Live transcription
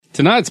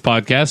Tonight's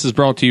podcast is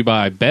brought to you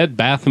by Bed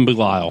Bath &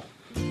 Belial.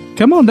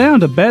 Come on down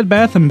to Bed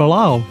Bath &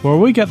 Belial, where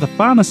we got the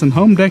finest in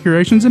home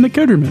decorations and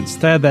accoutrements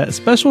to add that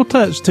special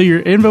touch to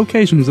your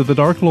invocations of the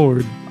Dark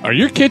Lord. Are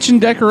your kitchen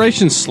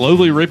decorations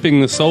slowly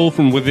ripping the soul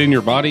from within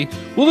your body?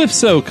 Well, if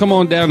so, come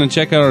on down and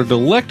check out our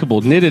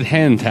delectable knitted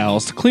hand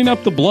towels to clean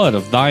up the blood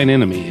of thine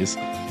enemies.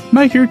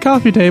 Make your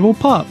coffee table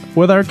pop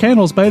with our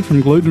candles made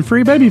from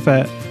gluten-free baby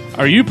fat.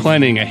 Are you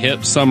planning a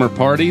hip summer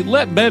party?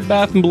 Let Bed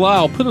Bath &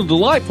 Belial put a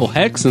delightful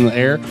hex in the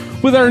air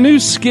with our new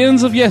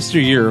Skins of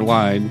Yesteryear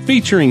line,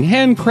 featuring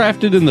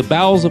handcrafted in the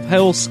bowels of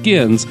hell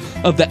skins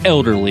of the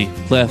elderly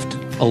left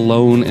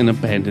alone and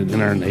abandoned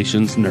in our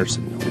nation's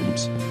nursing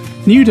homes.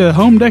 New to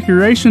home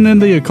decoration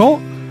and the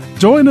occult?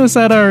 Join us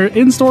at our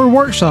in-store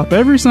workshop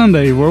every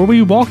Sunday, where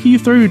we walk you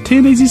through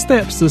 10 easy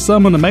steps to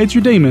summon a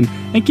major demon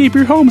and keep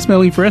your home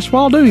smelling fresh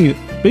while doing it.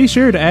 Be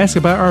sure to ask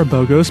about our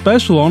BOGO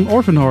special on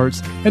Orphan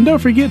Hearts, and don't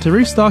forget to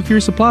restock your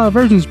supply of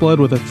Virgin's Blood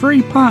with a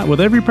free pint with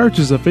every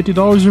purchase of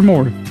 $50 or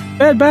more.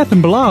 Bed Bath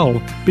 &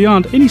 Belial,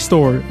 beyond any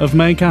store of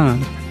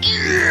mankind.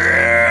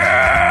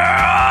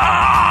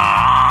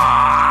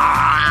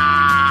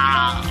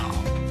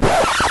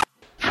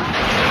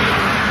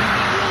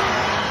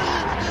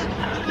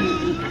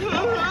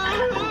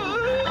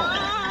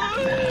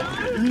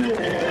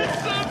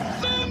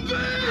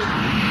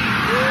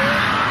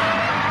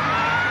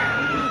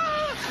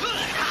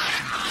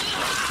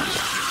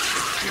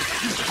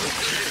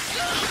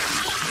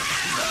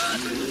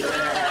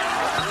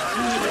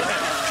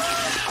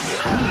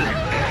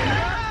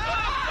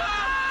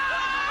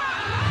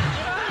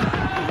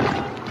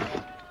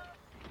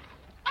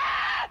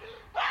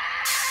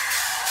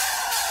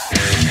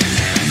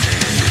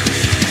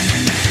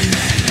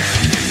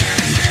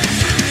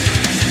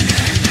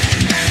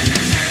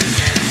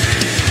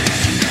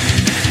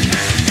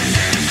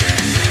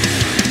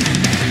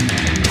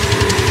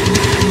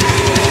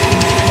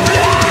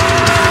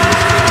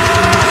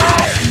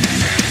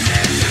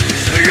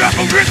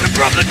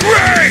 From the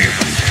grave,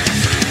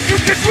 you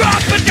can run,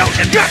 but don't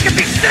you can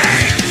be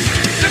saved.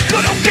 The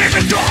good old game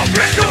is all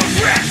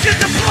resurrected.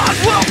 The blood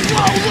will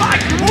flow like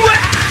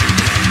wet.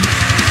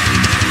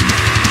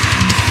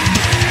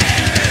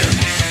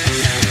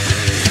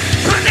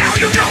 But now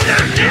you know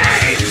their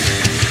names.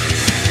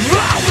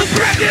 All the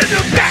Brendan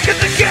are back in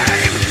the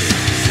game.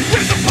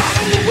 With a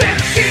bottle of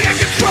whiskey and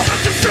control of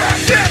the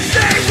surface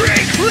they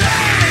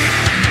reclaim.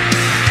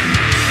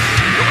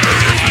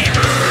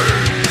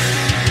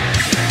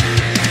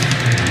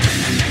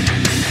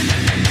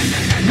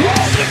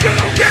 All the good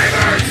old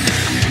gamers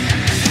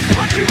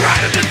punch you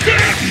right in the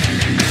dick.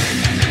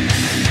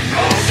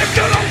 All the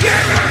good old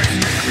gamers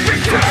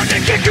return to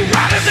kick you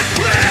right in the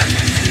cliff.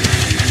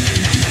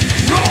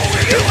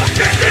 Rolling you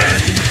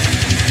offended,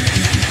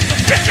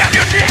 spit down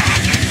your neck.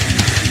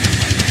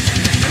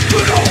 The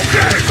good old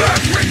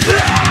gamers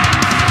return.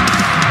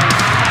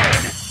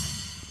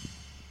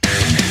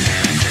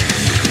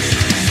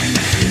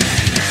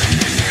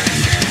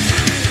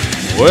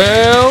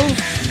 Well,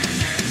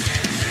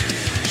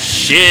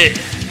 shit.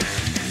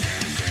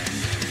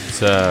 It's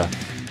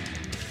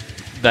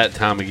that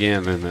time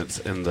again, and it's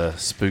in the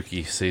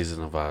spooky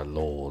season of our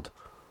Lord,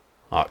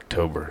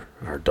 October,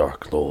 our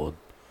Dark Lord.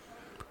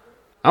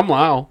 I'm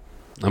Lyle.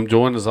 I'm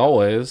joined as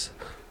always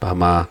by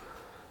my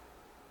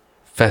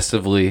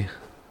festively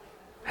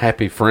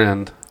happy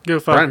friend. Go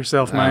fuck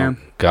yourself, man.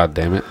 Oh, God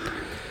damn it.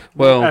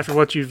 Well, after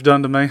what you've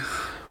done to me.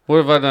 What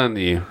have I done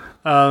to you?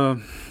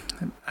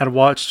 I'd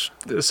watched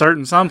a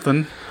certain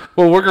something.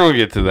 Well, we're going to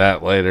get to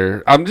that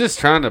later. I'm just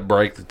trying to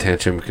break the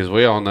tension because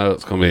we all know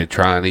it's going to be a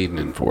trying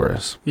evening for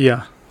us.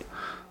 Yeah.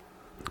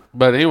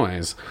 But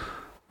anyways,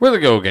 we're the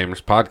Go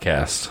Gamers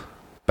Podcast.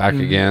 Back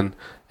again.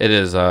 It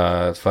is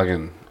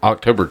fucking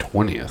October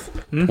 20th,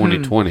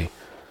 2020.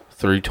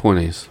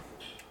 3/20s.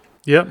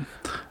 Yep.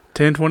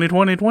 10, 20,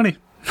 20, 20.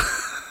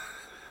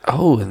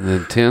 Oh, and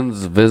then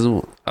 10's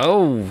visible.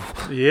 Oh,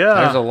 yeah.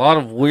 There's a lot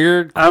of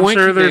weird. I'm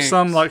sure there's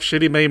some like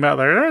shitty meme out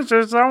there. This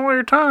is the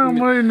only time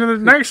in the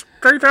next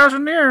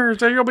 3,000 years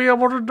that you'll be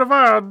able to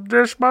divide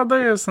just by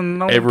this, and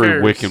no every one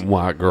cares. Wick and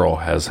white girl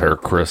has her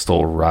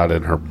crystal right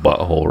in her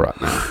butthole right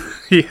now.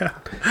 Yeah.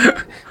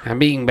 I'm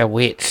being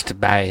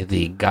bewitched by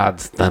the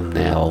God's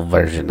thumbnail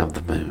version of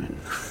the moon.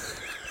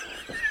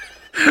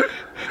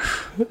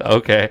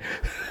 Okay.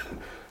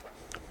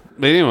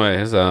 But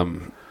anyways, how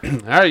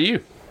are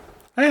you?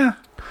 Yeah.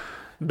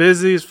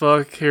 Busy as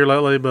fuck here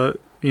lately, but,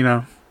 you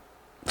know.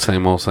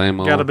 Same old, same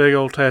old. Got a big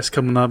old test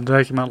coming up,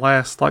 taking my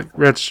last,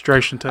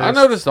 registration test. I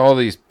noticed all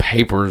these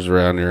papers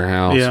around your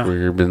house where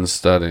you've been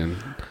studying.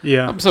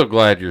 Yeah. I'm so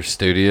glad you're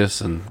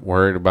studious and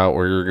worried about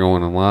where you're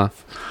going in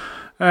life.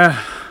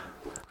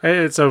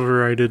 It's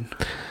overrated.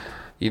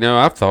 You know,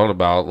 I've thought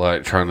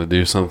about, trying to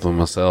do something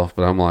myself,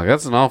 but I'm like,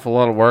 that's an awful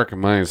lot of work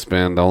and money to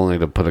spend only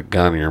to put a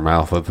gun in your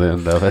mouth at the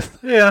end of it.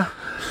 Yeah.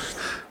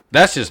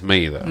 That's just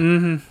me, though.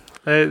 Mm-hmm.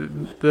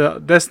 The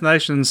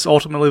destination's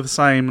ultimately the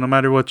same no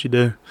matter what you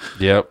do.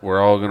 Yep, we're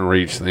all going to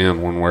reach the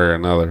end one way or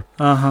another.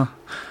 Uh-huh.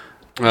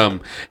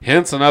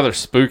 Hence another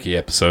spooky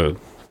episode.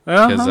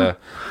 Uh-huh. Because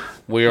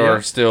We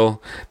are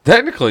still...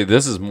 Technically,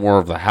 this is more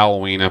of the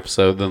Halloween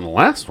episode than the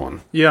last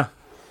one. Yeah.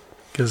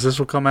 Because this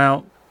will come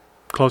out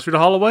closer to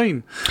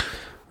Halloween.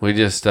 We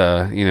just,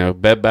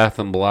 Bed Bath &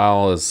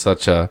 Belial is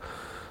such a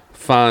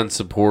fine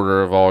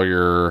supporter of all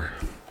your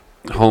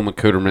home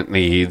accoutrement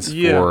needs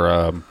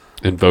for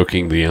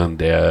invoking the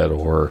undead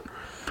or...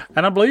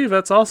 And I believe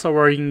that's also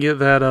where you can get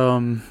that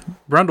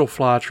brundle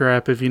fly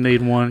trap if you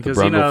need one. The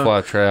brundle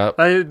fly trap.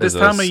 This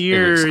time of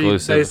year,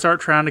 they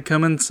start trying to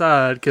come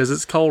inside because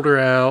it's colder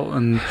out,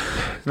 and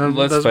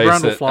let's those face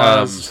brundle it,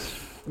 flies.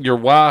 Your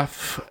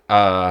wife,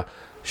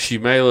 she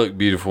may look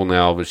beautiful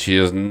now, but she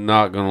is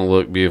not going to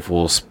look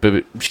beautiful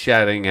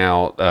shouting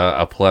out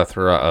a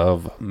plethora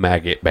of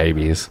maggot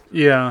babies.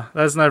 Yeah,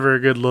 that's never a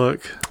good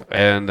look.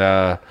 And,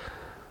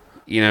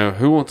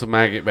 who wants a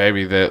maggot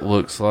baby that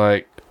looks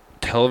like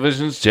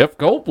television's Jeff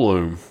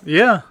Goldblum?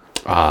 Yeah.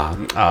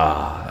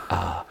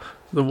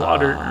 The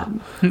water.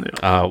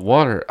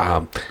 Water.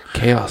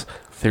 Chaos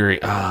theory.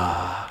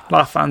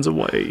 Life finds a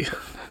way.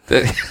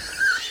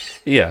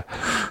 Yeah.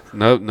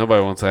 No,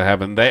 nobody wants that to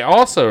happen. They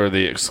also are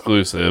the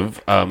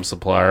exclusive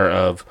supplier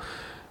of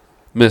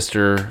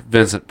Mr.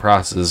 Vincent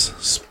Price's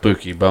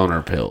spooky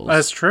boner pills.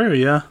 That's true,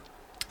 yeah.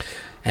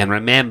 And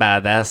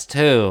remember, that's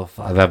two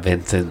for the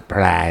Vincent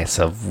Price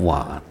of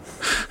one.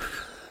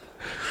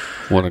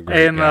 What a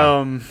great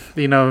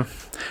guy.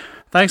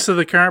 Thanks to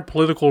the current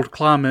political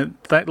climate,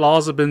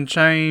 laws have been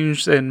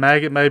changed, and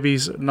maggot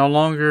babies no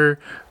longer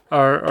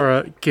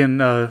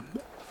can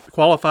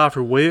qualify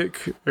for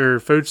WIC or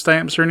food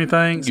stamps or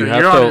anything. So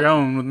you're on your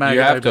own with maggot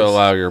babies. You have to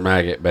allow your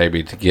maggot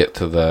baby to get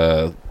to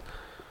the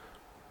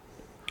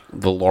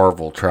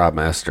larval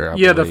trimester. I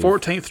believe. The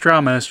 14th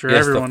trimester.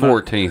 Yes, the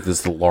 14th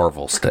is the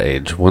larval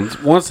stage.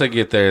 Once they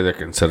get there, they're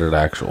considered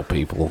actual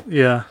people.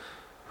 Yeah.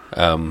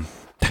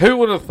 Who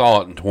would have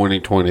thought in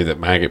 2020 that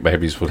maggot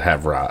babies would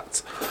have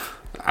rights?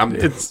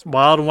 It's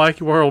wild and wacky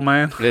world,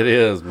 man. It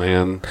is,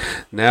 man.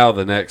 Now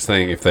the next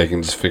thing, if they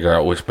can just figure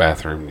out which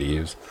bathroom to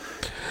use.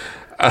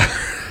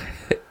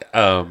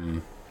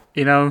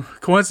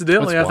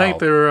 Coincidentally, I think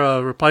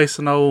they're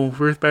replacing old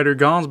Ruth Bader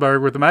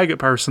Ginsburg with a maggot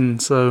person.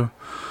 So,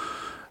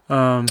 is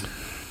a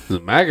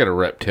maggot a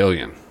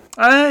reptilian?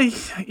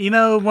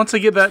 Once they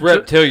get that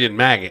reptilian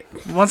maggot.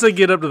 Once they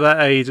get up to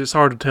that age, it's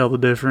hard to tell the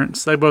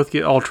difference. They both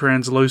get all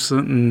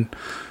translucent, and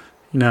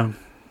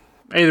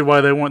either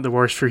way, they weren't the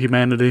worst for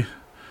humanity.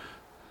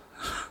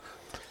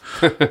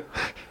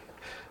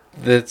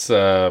 It's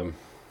a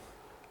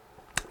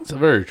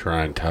very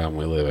trying time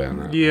we live in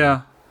right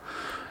now.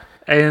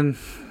 And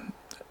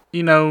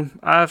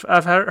I've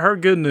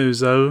heard good news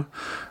though.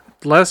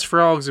 Less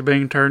frogs are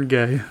being turned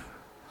gay.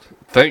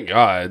 Thank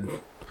God.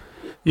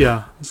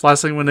 Yeah, the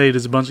last thing we need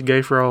is a bunch of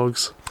gay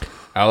frogs.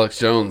 Alex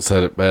Jones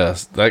said it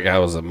best. That guy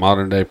was a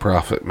modern day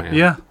prophet, man.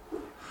 Yeah.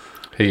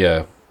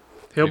 He'll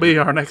be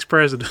our next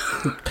president.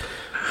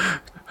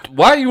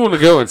 Why you want to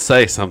go and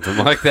say something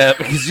like that?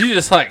 Because you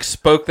just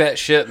spoke that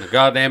shit into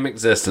goddamn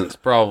existence,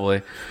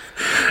 probably.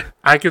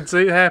 I could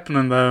see it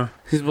happening though.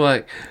 He's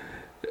like,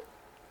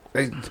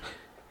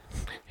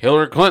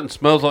 Hillary Clinton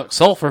smells like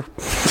sulfur.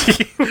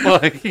 It's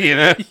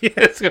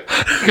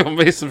gonna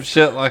be some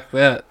shit like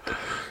that.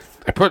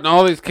 They're putting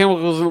all these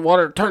chemicals in the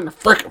water to turn the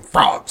freaking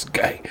frogs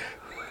gay.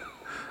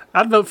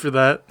 I'd vote for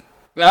that.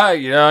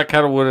 I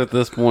kind of would at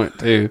this point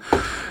too.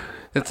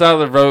 It's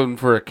either voting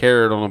for a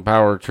carrot on a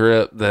power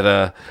trip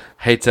that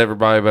hates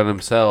everybody but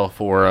himself,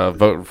 or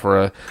voting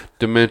for a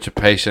dementia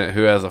patient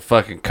who has a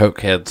fucking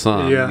cokehead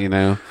son.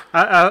 Yeah.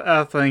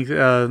 I think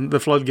the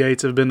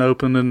floodgates have been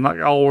opened, and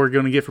all we're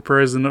going to get for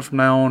president from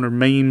now on are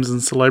memes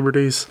and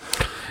celebrities.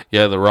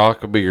 Yeah, The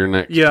Rock will be your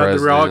next president.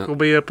 The Rock will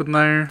be up in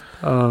there.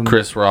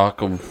 Chris Rock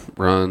will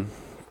run.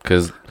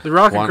 Cause The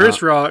Rock and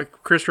Chris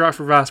Rock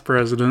for vice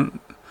president.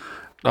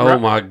 Oh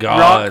my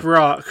God!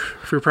 Rock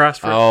for price.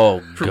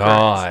 God!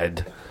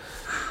 Price.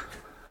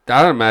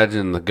 I'd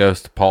imagine the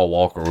ghost of Paul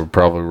Walker would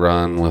probably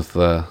run with.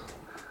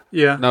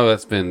 Yeah. No,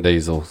 that's Vin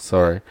Diesel.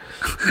 Sorry,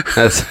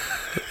 that's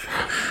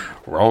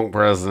wrong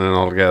president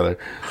altogether.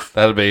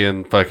 That'll be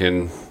in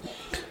fucking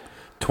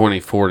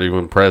 2040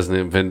 when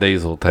President Vin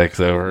Diesel takes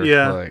over.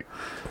 Yeah.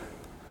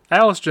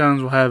 Alex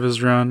Jones will have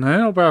his run.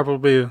 It'll probably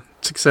be a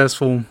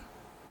successful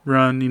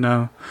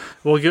run.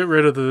 We'll get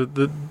rid of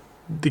the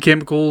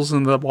chemicals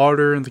and the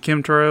water and the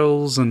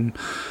chemtrails and,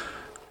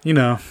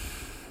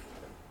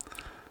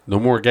 No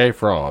more gay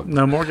frogs.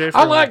 No more gay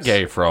frogs. I like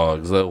gay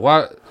frogs.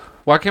 Why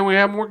can't we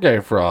have more gay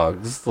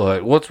frogs?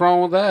 What's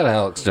wrong with that,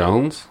 Alex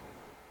Jones?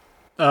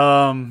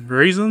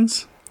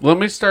 Reasons? Let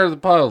me stir the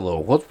pot a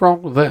little. What's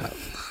wrong with that?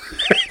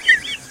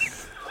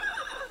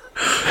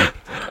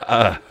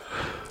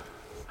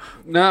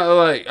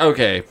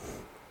 Okay.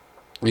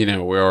 We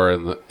are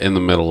in the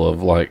middle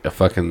of a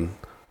fucking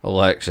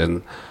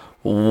election.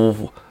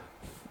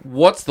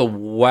 What's the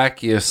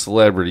wackiest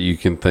celebrity you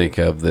can think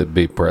of that'd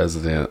be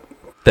president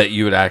that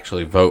you would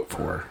actually vote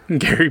for?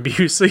 Gary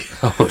Busey.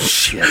 Oh,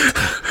 shit.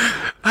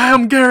 Hi,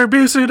 I'm Gary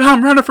Busey, and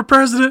I'm running for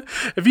president.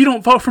 If you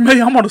don't vote for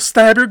me, I'm going to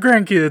stab your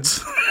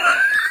grandkids.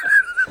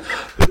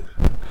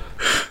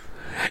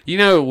 You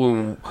know,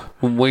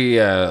 when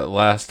we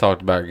last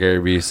talked about Gary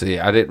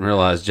Busey, I didn't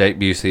realize Jake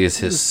Busey is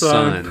his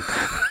son.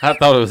 I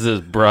thought it was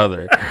his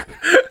brother.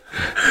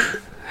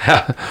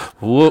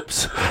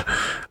 Whoops.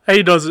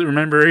 He doesn't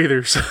remember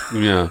either. So.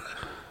 Yeah.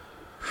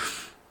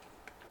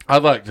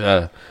 I'd like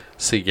to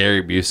see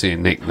Gary Busey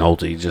and Nick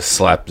Nolte just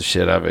slap the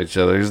shit out of each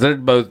other. Because they're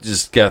both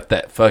just got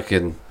that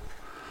fucking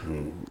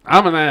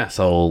I'm an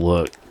asshole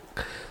look.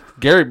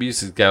 Gary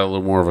Busey's got a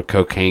little more of a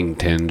cocaine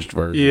tinged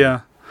version.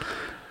 Yeah.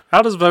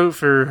 I'll just vote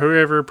for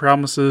whoever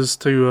promises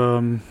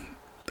to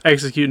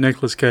execute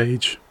Nicolas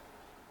Cage.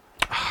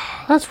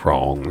 That's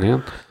wrong,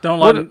 man. Don't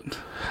like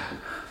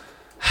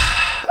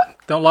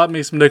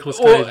me some Nicolas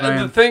Cage,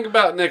 man. The thing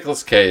about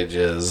Nicolas Cage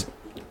is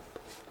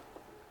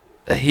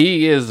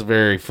he is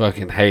very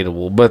fucking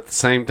hateable, but at the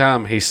same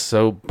time, he's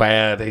so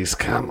bad, he's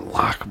kind of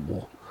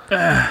likable.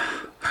 I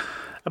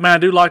mean, I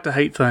do like to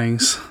hate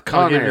things.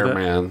 Con Air,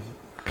 man.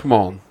 Come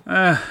on.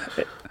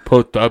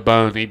 Put the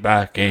bunny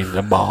back in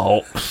the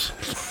box.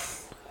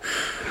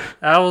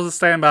 I will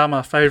stand by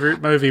my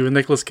favorite movie with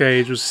Nicolas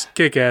Cage was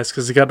Kick-Ass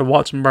because he got to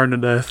watch him burn to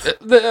death.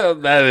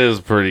 That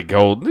is pretty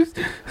gold.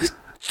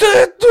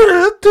 Sat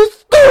there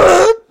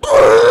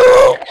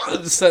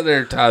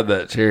and tied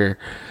that chair.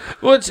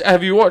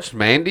 Have you watched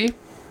Mandy?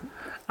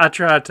 I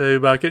tried to,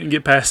 but I couldn't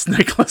get past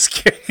Nicolas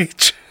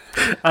Cage.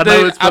 I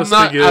know it's supposed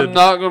to be good. I'm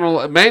not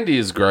gonna. Mandy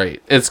is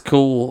great. It's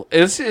cool.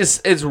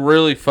 It's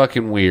really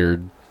fucking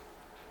weird.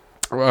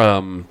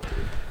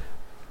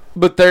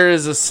 But there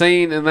is a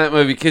scene in that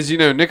movie because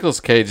Nicolas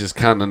Cage is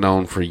kind of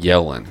known for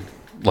yelling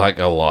like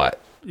a lot.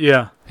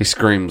 Yeah, he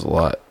screams a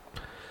lot.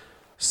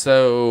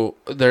 So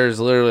there's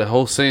literally a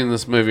whole scene in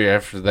this movie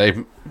after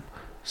they,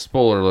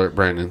 spoiler alert,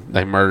 Brandon,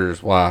 they murder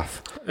his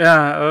wife.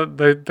 Yeah,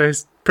 they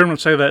pretty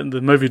much say that in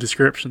the movie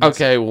descriptions.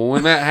 Okay, well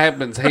when that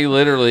happens, he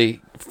literally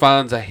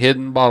finds a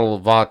hidden bottle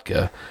of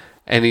vodka,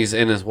 and he's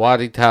in his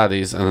whitey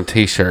tighties and a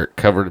t-shirt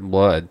covered in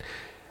blood.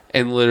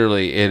 And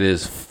literally, it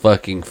is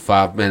fucking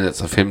 5 minutes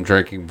of him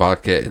drinking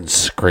vodka and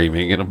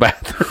screaming in a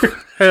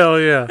bathroom. Hell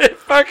yeah. It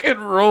fucking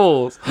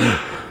rules.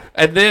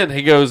 And then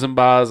he goes and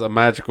buys a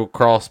magical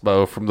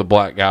crossbow from the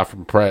black guy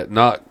from Pratt.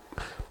 Not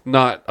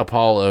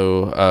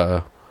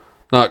Apollo,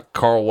 not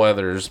Carl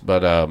Weathers,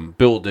 but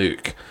Bill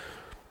Duke.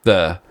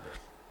 I'll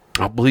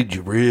bleed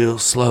you real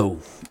slow.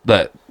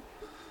 That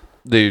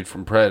dude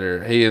from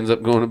Predator. He ends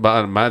up going and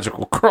buying a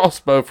magical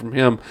crossbow from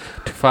him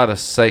to fight a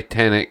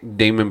satanic,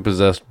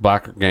 demon-possessed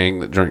biker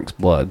gang that drinks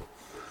blood.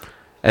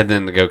 And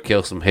then to go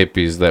kill some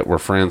hippies that were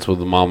friends with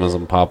the mamas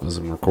and papas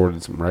and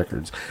recorded some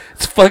records.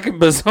 It's fucking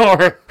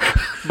bizarre,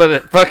 but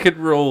it fucking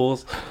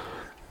rules.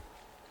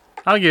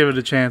 I'll give it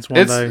a chance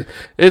one day.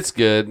 It's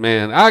good,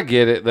 man. I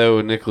get it, though,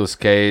 with Nicolas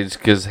Cage,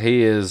 because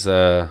he is...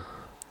 I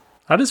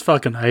just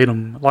fucking hate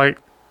him. Like,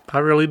 I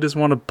really just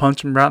want to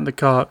punch him right in the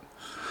cock.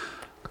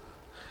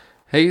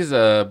 He's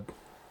a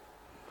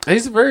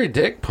very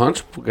dick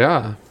punchable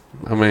guy.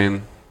 I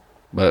mean,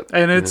 but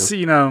it's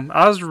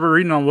I was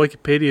reading on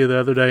Wikipedia the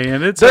other day,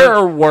 and there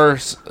are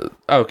worse.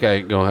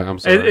 Okay, go ahead. I'm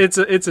sorry.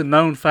 It's a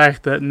known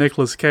fact that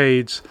Nicolas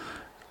Cage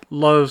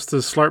loves to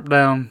slurp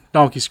down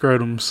donkey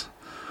scrotums.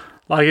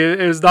 Like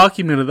it was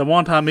documented that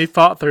one time he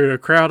fought through a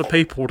crowd of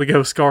people to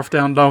go scarf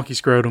down donkey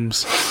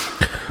scrotums.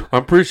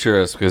 I'm pretty sure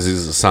that's because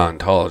he's a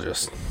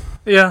Scientologist.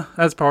 Yeah,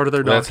 that's part of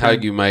their doctrine. That's how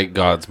you make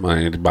God's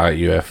money, to buy a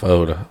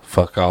UFO to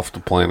fuck off the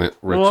planet.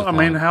 Well, I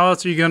mean, how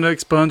else are you going to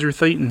expunge your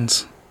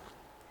thetans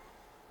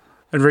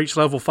and reach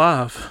level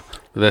 5?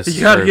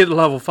 You got to get to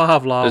level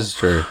 5, Law. This is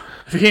true.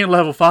 If you ain't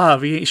level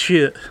 5, you ain't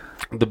shit.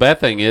 The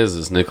bad thing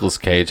is Nicolas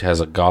Cage has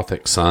a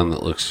gothic son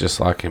that looks just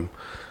like him.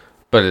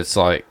 But it's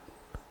like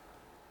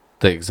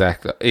the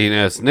exact...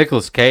 it's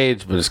Nicolas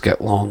Cage, but it's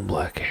got long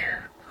black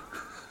hair.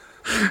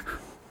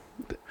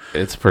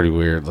 It's pretty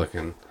weird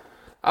looking.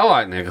 I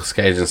like Nicolas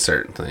Cage in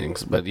certain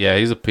things, but yeah,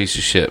 he's a piece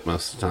of shit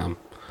most of the time.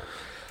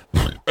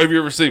 Have you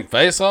ever seen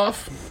Face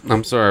Off?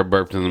 I'm sorry I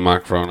burped in the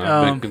microphone.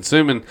 I've been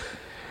consuming...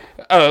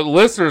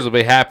 listeners will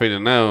be happy to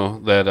know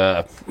that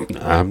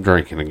I'm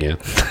drinking again.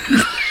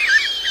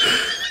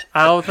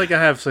 I don't think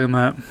I have seen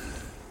that.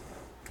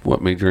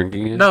 What, me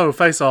drinking again? No,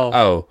 Face Off.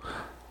 Oh.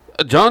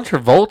 John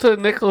Travolta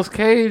and Nicolas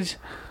Cage?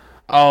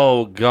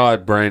 Oh,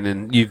 God,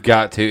 Brandon, you've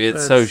got to.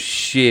 It's so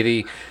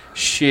shitty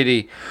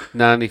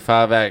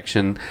 95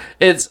 action.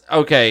 It's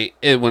okay.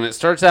 When it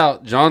starts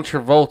out, John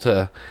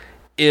Travolta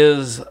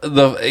is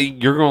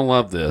you're gonna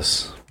love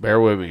this.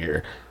 Bear with me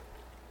here.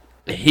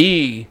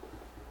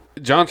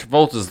 John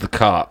Travolta's the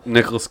cop.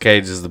 Nicolas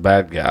Cage is the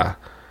bad guy.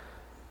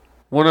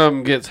 One of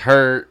them gets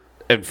hurt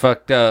and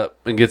fucked up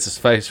and gets his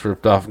face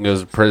ripped off and goes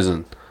to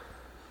prison.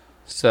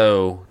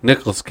 So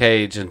Nicolas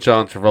Cage and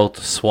John Travolta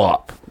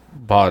swap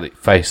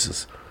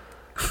faces.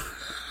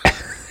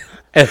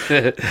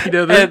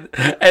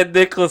 And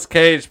Nicolas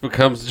Cage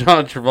becomes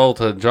John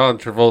Travolta, and John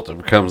Travolta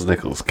becomes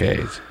Nicolas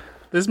Cage.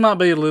 This might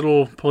be a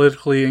little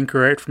politically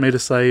incorrect for me to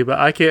say, but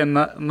I can't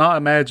not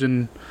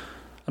imagine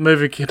a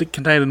movie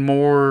containing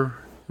more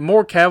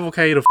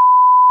cavalcade of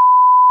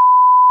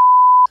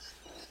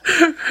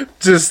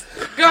just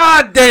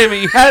God damn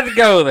it, you had to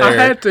go there. I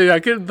had to. I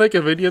couldn't think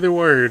of any other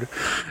word.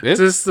 It's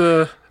just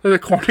the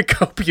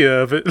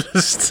cornucopia of it.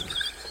 Just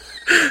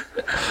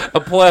a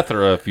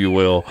plethora, if you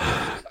will.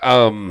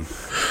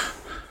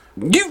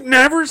 You've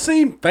never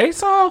seen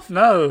Face Off?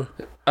 no.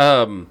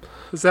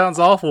 It sounds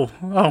awful.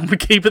 I'm gonna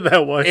keep it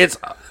that way.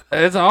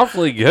 It's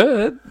awfully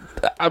good.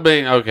 I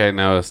mean, okay,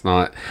 no, it's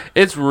not.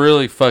 It's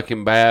really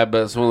fucking bad,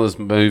 but it's one of those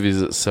movies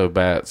that's so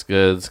bad it's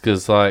good. It's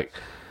because, like,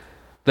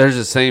 there's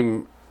the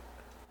same...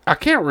 I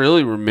can't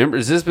really remember.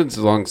 It's just been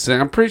so long since...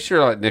 I'm pretty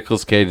sure, like,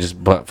 Nicolas Cage is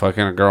butt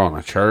fucking a girl in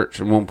a church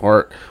in one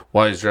part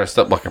while he's dressed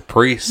up like a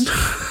priest.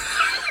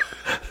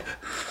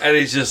 And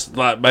he's just,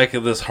 like,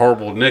 making this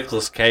horrible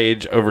Nicolas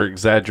Cage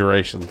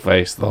over-exaggeration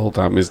face the whole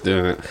time he's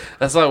doing it.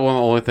 That's, like, one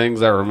of the only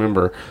things I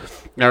remember.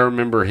 I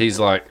remember he's,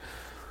 like...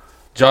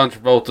 John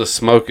Travolta's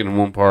smoking in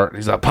one part, and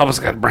he's like, Papa's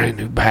got a brand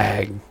new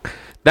bag.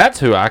 That's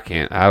who I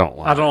can't. I don't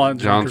like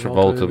John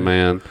Travolta either.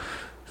 Man.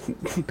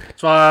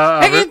 That's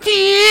why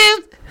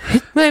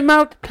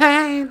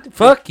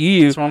Fuck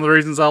you. it's one of the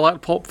reasons I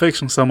like Pulp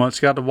Fiction so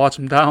much. Got to watch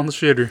him die on the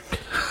shitter.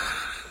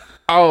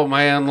 Oh,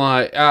 man,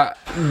 like...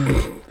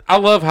 I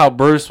love how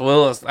Bruce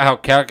Willis, how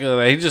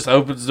calculated, he just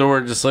opens the door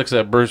and just looks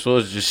at Bruce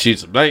Willis and just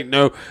shoots him.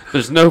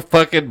 There's no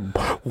fucking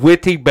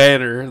witty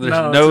banter. There's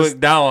no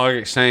dialogue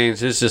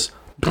exchange. It's just,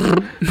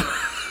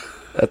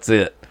 that's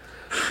it.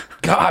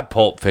 God,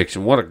 Pulp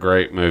Fiction, what a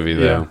great movie,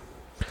 though.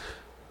 Yeah.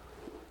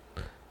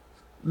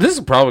 This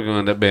is probably going to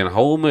end up being a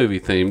whole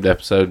movie-themed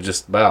episode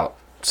just about.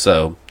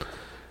 So,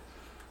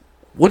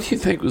 what do you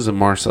think was in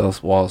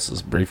Marcellus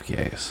Wallace's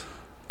briefcase?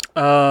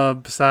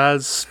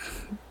 Besides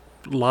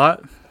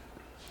Lot...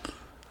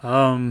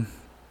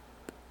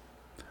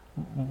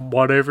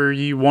 whatever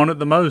you wanted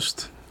the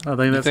most. I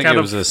think that's it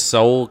was a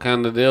soul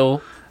kind of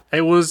deal.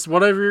 It was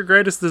whatever your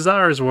greatest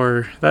desires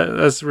were.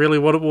 That's really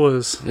what it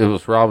was. It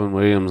was Robin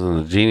Williams and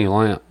the genie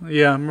lamp.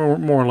 Yeah, more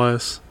or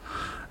less.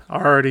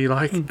 Already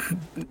like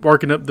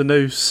working up the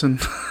noose and.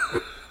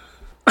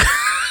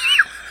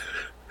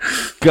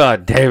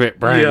 God damn it,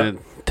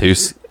 Brandon! Yeah.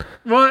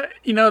 Well,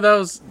 that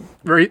was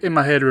in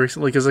my head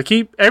recently because I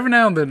keep every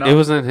now and then. It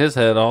was in his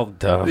head all the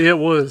time. It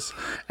was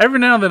every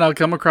now and then I'll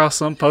come across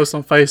some post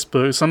on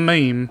Facebook, some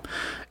meme,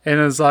 and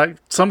it's like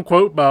some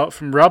quote about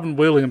from Robin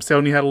Williams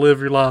telling you how to live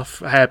your life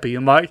happy.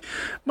 I'm like,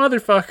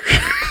 motherfucker,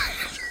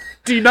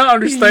 do you not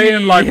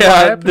understand? Like, what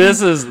happened?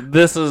 this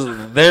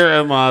is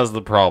therein lies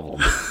the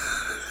problem.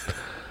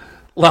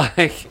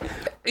 Like.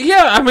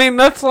 Yeah, I mean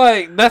that's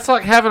like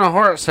having a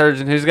heart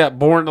surgeon who's got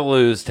 "Born to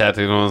Lose"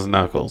 tattooed on his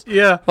knuckles.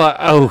 Yeah, like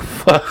oh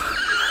fuck,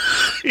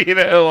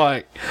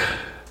 like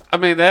I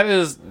mean that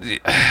is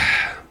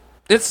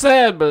it's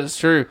sad but it's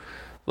true.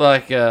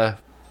 Like that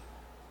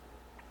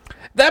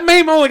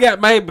meme only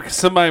got made because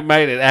somebody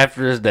made it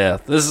after his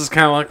death. This is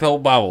kind of like the whole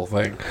Bible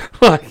thing.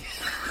 Like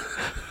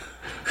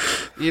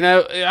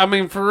I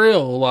mean for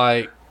real,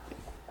 like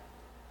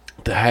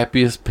the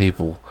happiest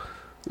people,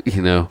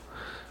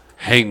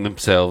 hang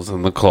themselves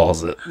in the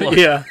closet. Like,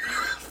 yeah.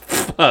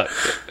 Fuck.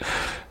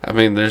 I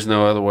mean, there's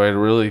no other way to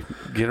really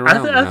get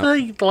around that. I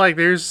think, like,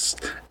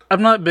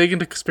 I'm not big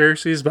into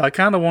conspiracies, but I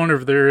kind of wonder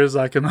if there is,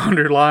 like, an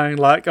underlying,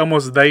 like,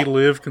 almost they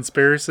live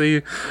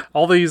conspiracy.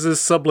 All these is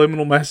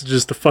subliminal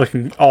messages to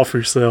fucking off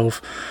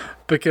yourself.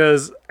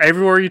 Because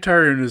everywhere you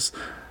turn is,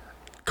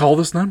 call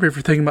this number if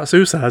you're thinking about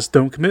suicides.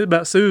 Don't commit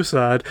about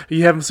suicide. Are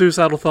you having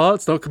suicidal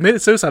thoughts? Don't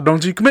commit suicide.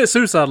 Don't you commit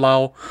suicide,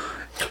 lol.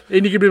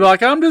 And you could be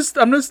like, I'm just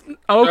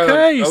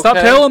okay. Stop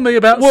telling me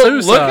about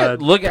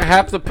suicide. Look at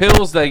half the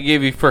pills they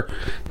give you for,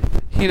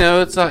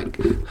 it's like,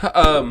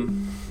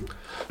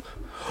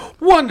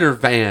 Wonder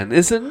Van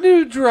is a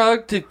new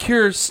drug to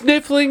cure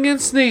sniffling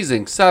and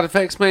sneezing. Side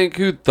effects may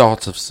include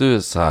thoughts of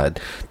suicide,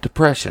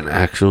 depression,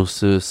 actual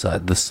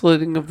suicide, the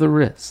slitting of the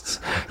wrists,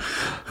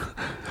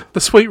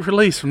 the sweet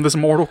release from this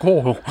mortal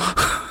coil,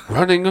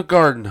 running a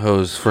garden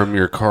hose from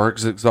your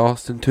car's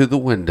exhaust into the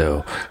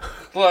window.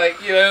 Like,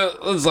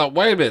 it's like,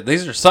 wait a minute,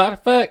 these are side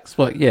effects?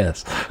 Well,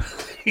 yes.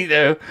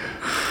 But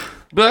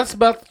that's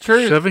about the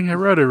truth. Shoving a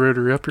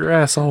rotor up your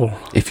asshole.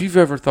 If you've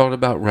ever thought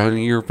about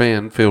running your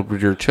van filled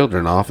with your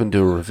children off into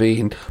a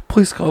ravine,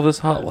 please call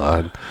this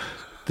hotline.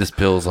 This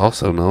pill is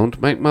also known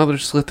to make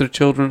mothers slit their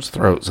children's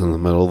throats in the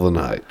middle of the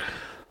night.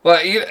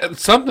 Like,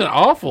 something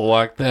awful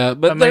like that.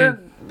 But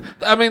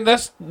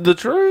that's the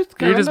truth.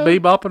 You're just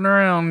bebopping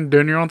around,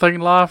 doing your own thing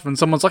in life, and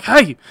someone's like,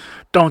 hey,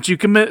 don't you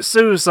commit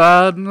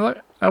suicide? And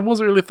like, I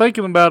wasn't really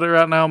thinking about it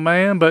right now,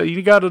 man, but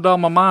you got it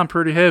on my mind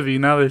pretty heavy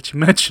now that you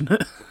mention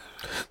it.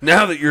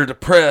 Now that you're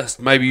depressed,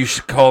 maybe you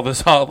should call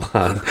this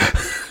hotline.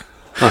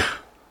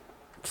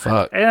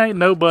 Fuck. It ain't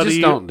nobody.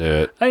 Just don't do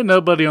it. Ain't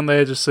nobody on the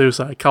edge of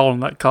suicide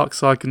calling that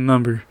cocksucking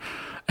number.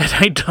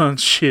 It ain't done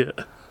shit.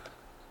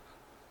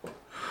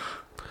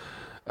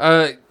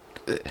 I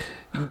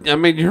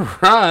mean, you're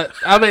right.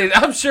 I mean,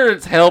 I'm sure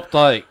it's helped,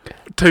 like...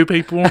 2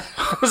 people.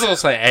 I was going to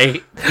say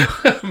 8.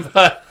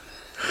 But...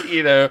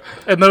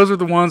 And those are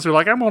the ones who are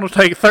like, I'm going to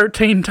take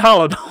 13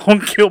 Tylenol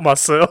and kill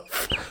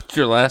myself. It's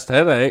your last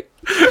headache.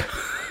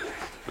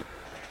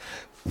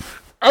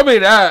 I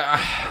mean, I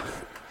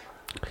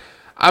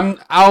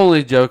I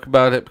only joke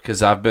about it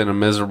because I've been a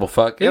miserable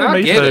fuck. And Yeah, I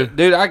me get too. it,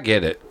 dude. I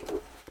get it.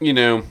 You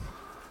know,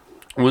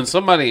 when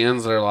somebody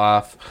ends their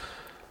life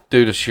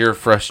due to sheer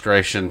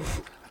frustration,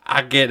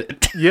 I get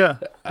it. Yeah.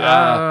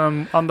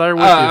 I'm there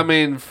with you. I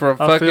mean, for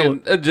I feel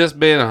fucking just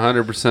being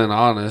 100%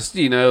 honest,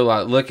 you know,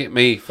 like look at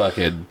me,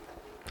 fucking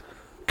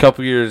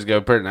couple years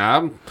ago,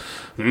 I'm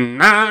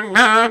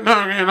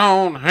knocking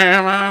on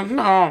heaven's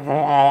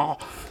door.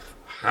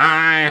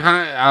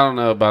 I don't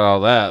know about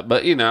all that,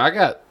 but you know, I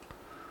got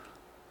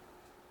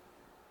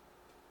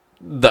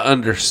the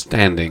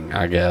understanding,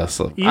 I guess.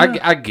 Yeah.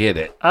 I get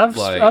it.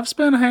 I've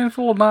spent a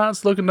handful of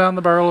nights looking down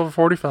the barrel of a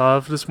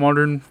 45, just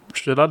wondering,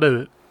 should I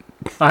do it?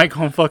 I ain't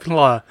gonna fucking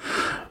lie.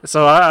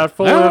 So I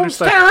fully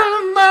understand.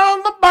 Staring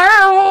down the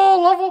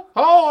barrel of a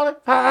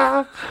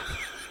 45.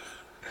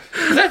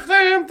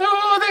 Lifting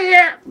through the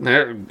air.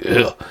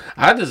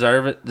 I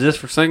deserve it just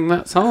for singing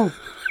that song.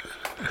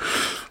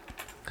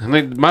 I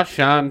need my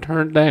shine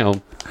turned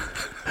down.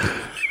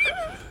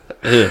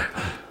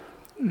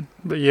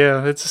 But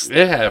yeah, it's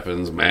It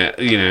happens, man.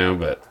 You know,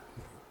 but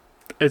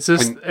it's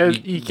just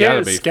you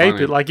can't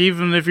escape it. Like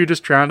even if you're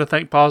just trying to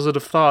think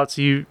positive thoughts,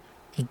 you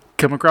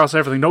come across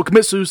everything. Don't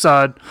commit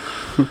suicide.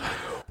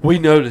 we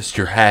noticed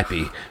you're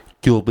happy.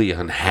 You'll be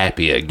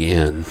unhappy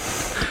again.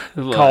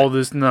 Call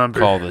this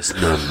number. Call this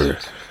number.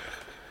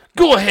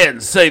 Go ahead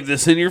and save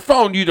this in your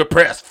phone, you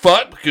depressed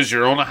fuck, because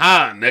you're on a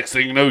high. Next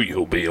thing you know,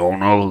 you'll be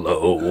on a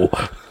low.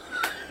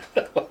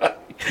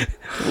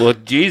 Well,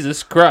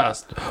 Jesus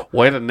Christ.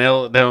 Way to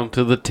nail it down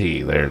to the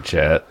T there,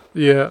 chat.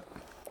 Yeah.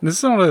 This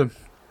is not a...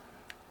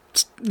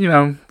 You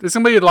know, it's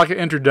going to be like an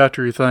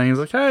introductory thing. It's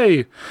like,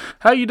 hey,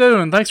 how you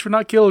doing? Thanks for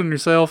not killing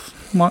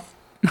yourself. I'm like,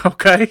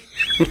 okay.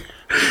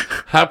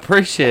 I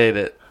appreciate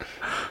it.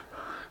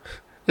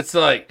 It's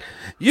like,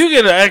 you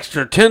get an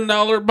extra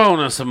 $10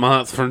 bonus a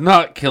month for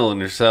not killing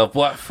yourself.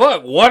 What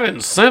fuck? What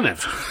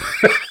incentive?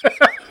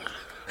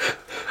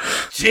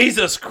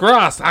 Jesus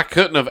Christ, I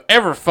couldn't have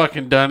ever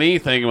fucking done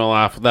anything in my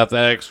life without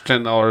that extra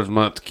 $10 a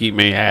month to keep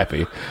me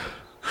happy.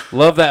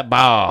 Love that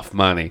buy-off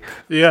money.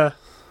 Yeah.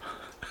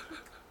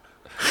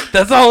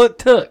 That's all it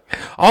took.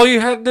 All you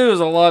had to do is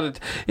a lot of...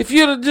 If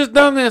you'd have just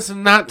done this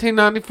in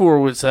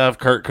 1994, we'd have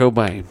Kurt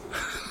Cobain.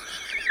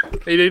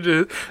 He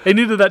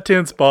needed that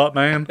 10 spot,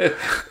 man.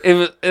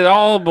 It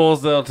all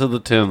boils down to the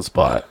 10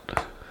 spot.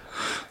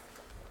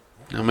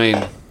 I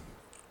mean,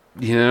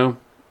 you know,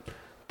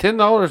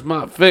 $10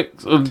 might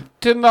fix...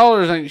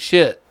 $10 ain't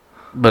shit,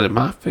 but it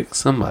might fix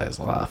somebody's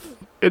life.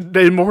 It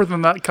did more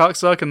than that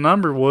cocksucking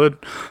number would.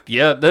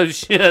 Yeah, no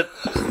shit.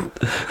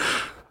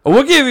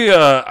 We'll give you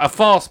a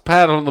false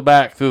pat on the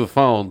back through the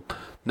phone.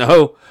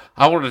 No,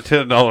 I want a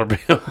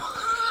 $10 bill.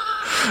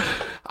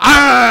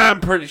 I'm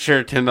pretty sure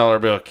a $10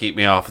 bill will keep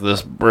me off of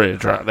this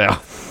bridge right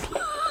now.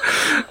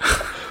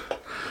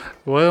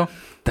 Well,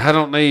 I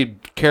don't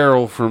need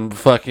Carol from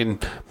fucking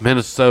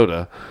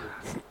Minnesota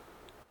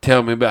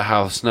tell me about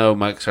how the snow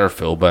makes her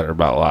feel better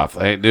about life.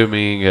 They ain't doing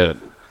me any good.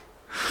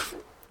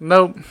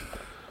 nope.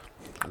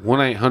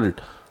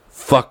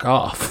 1-800-fuck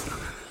off.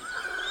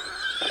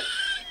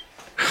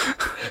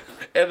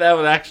 And that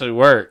would actually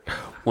work.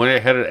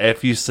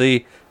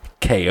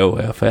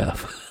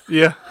 1-800-FUC-KOFF.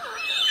 Yeah.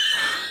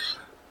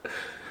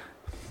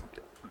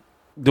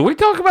 Do we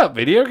talk about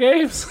video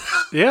games?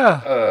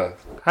 Yeah.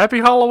 Happy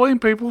Halloween,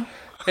 people.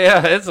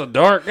 Yeah, it's a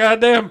dark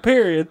goddamn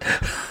period.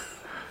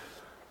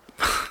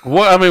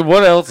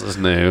 What else is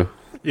new?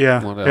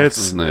 Yeah. What else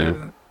is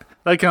new?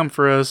 They come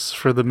for us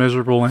for the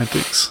miserable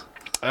antics.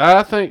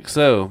 I think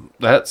so.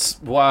 That's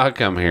why I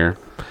come here.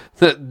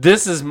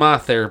 This is my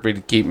therapy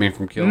to keep me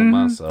from killing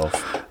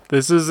myself.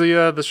 This is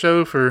the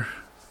show for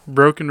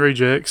broken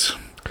rejects.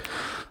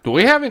 Do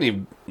we have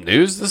any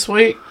news this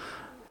week?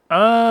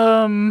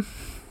 Not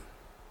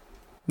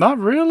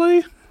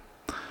really.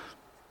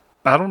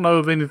 I don't know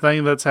of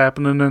anything that's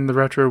happening in the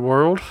retro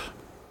world.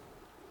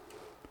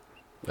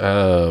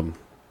 I'm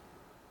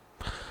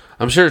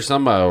sure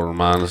somebody will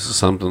remind us of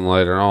something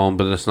later on,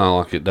 but it's not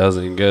like it does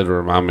any good to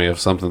remind me of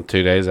something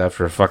 2 days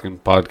after a fucking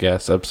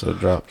podcast episode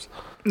drops.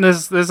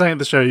 This ain't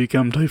the show you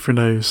come to for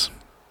news.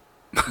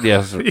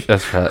 Yes,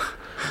 that's right.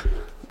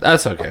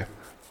 That's okay.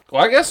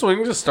 Well, I guess we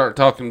can just start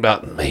talking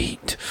about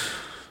meat.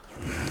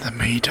 The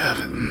meat of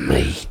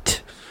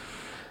it.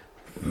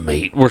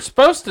 Meat. We're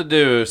supposed to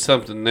do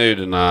something new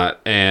tonight,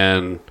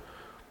 and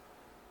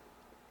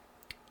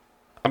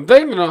I'm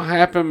thinking it'll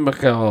happen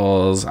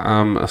because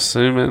I'm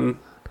assuming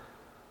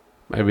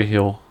maybe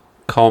he'll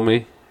call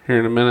me here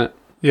in a minute.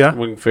 Yeah.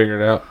 We can figure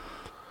it out.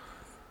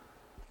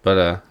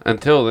 But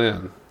until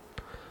then,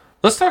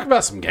 let's talk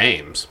about some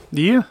games.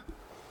 Yeah.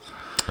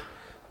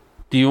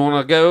 Do you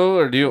want to go,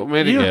 or do you want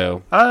me to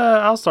go?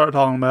 I'll start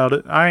talking about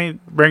it. I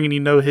ain't bringing you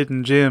no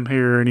hidden gem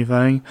here or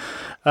anything.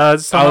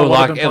 Just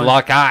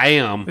like I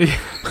am.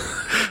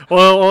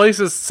 Well, at least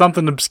it's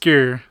something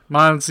obscure.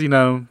 Mine's,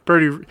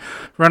 pretty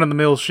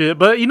run-of-the-mill shit.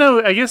 But,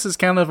 I guess it's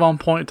kind of on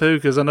point, too,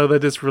 because I know they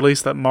just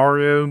released that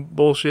Mario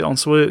bullshit on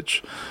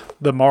Switch.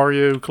 the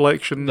Mario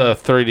collection. The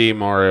 3D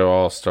Mario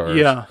All-Stars.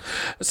 Yeah.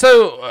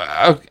 So,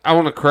 I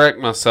want to correct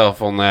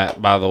myself on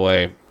that, by the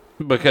way,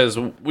 because,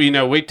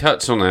 we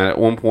touched on that at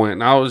one point,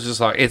 and I was just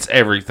like, it's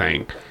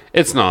everything.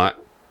 It's not.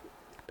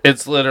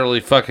 It's literally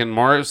fucking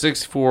Mario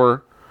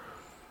 64,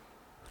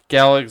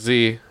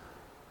 Galaxy,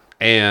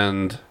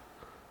 and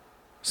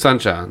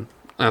Sunshine.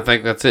 I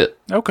think that's it.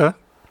 Okay.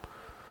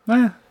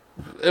 Yeah.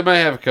 It may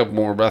have a couple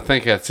more, but I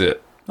think that's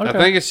it. Okay. I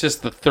think it's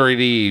just the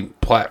 3D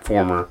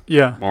platformer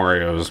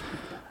Marios.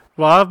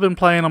 Well, I've been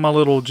playing on my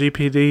little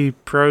GPD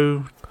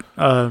Pro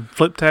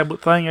flip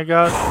tablet thing I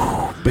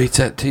got. Beats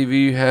that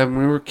TV you had when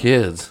we were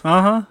kids.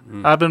 Uh-huh.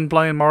 I've been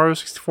playing Mario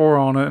 64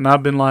 on it, and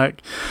I've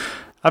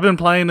been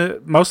playing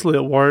it mostly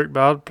at work, but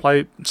I'll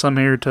play some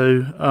here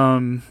too.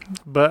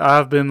 But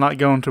I've been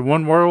going to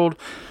one world,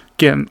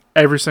 getting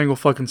every single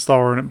fucking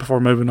star in it before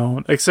moving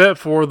on. Except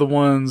for the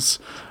ones,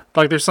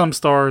 there's some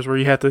stars where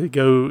you have to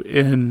go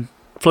and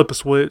flip a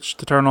switch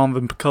to turn on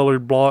the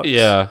colored blocks.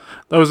 Yeah.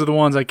 Those are the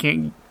ones I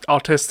can't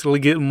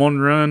autistically get in one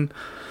run.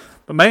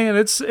 But man,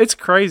 it's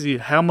crazy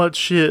how much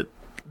shit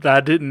that I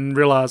didn't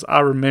realize I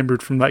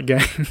remembered from that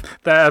game.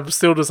 That I'm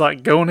still just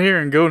going here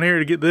and going here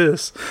to get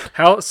this.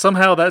 How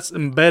somehow that's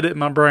embedded in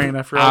my brain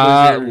after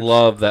all these years. I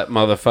love that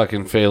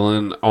motherfucking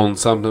feeling on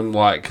something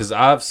because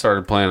I've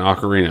started playing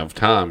Ocarina of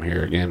Time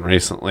here again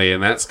recently,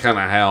 and that's kind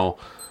of how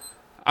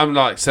I'm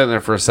sitting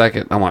there for a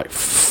second. I'm like,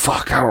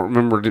 fuck, I don't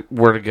remember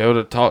where to go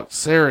to talk to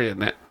Sarah,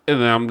 and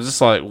then I'm just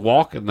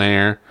walking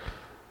there,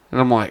 and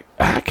I'm like,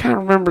 I can't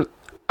remember.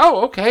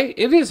 Oh, okay,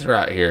 it is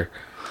right here.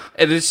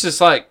 And it's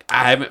just I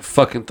haven't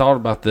fucking thought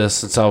about this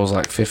since I was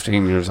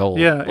 15 years old.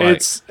 Yeah,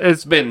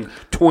 it's been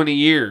 20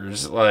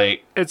 years.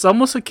 It's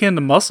almost akin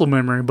to muscle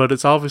memory, but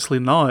it's obviously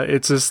not.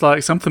 It's just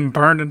something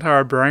burned into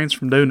our brains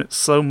from doing it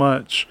so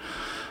much.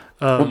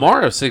 Well,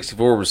 Mario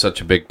 64 was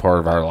such a big part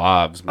of our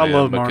lives, man. I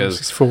love Mario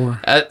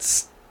 64.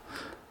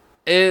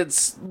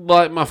 It's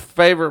my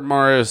favorite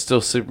Mario is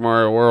still Super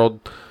Mario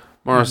World.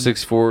 Mario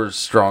 64 is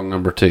strong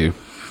number 2.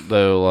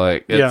 Though,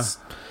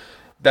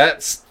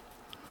 that's...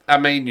 I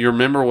mean, you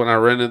remember when I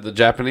rented the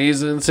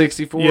Japanese in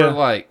 64?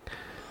 Yeah.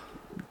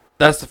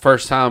 That's the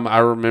first time I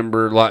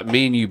remember,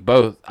 me and you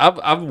both.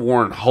 I've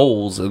worn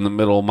holes in the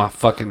middle of my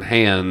fucking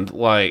hand,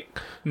 or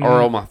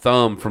on my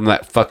thumb from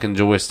that fucking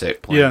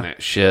joystick playing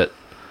that shit.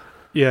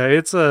 Yeah,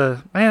 it's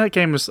that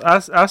game is.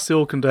 I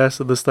still contest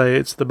to this day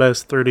it's the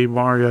best 3D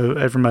Mario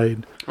ever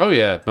made. Oh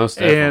yeah, most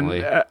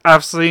definitely. And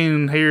I've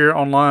seen here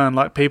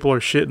online people are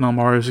shitting on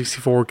Mario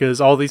 64 because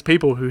all these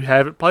people who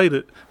haven't played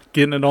it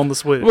getting it on the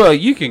Switch. Well,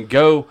 you can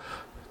go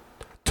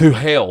to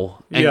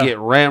hell and get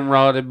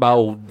ramrodded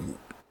by.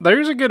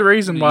 There's a good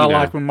reason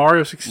why, when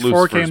Mario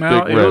 64 came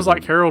out, it was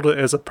heralded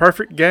as a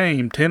perfect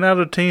game, 10 out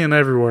of 10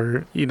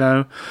 everywhere.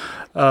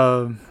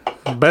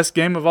 Best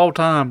game of all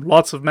time.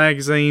 Lots of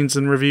magazines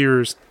and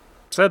reviewers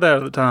said that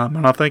at the time,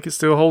 and I think it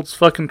still holds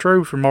fucking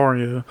true for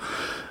Mario.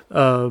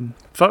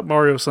 Fuck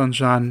Mario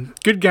Sunshine.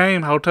 Good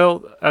game, I'll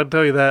tell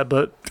you that,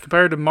 but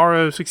compared to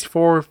Mario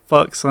 64,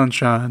 fuck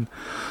Sunshine.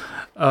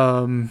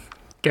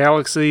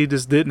 Galaxy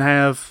just didn't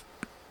have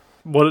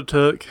what it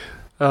took.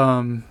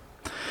 And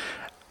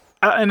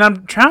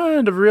I'm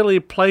trying to really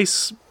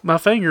place my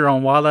finger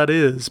on why that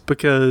is,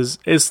 because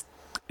it's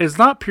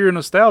not pure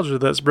nostalgia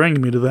that's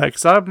bringing me to that,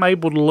 because I'm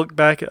able to look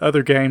back at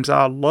other games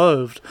I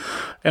loved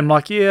and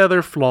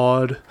they're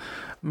flawed.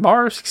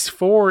 Mario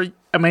 64,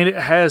 I mean, it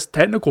has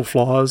technical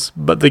flaws,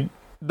 but the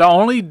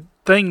only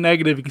thing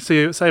negative you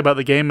can say about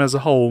the game as a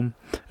whole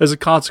is a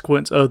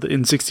consequence of the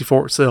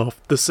N64 itself.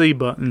 The C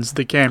buttons,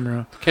 the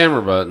camera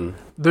button.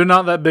 They're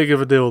not that big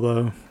of a deal,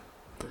 though.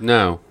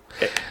 No.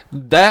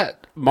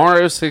 That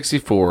Mario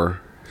 64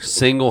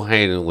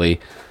 single-handedly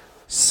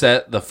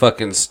set the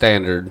fucking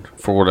standard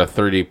for what a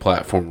 3D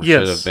platformer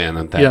should have been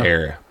in that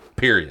era.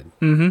 Period.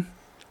 Mm-hmm.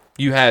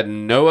 You had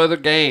no other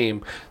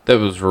game that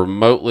was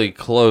remotely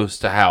close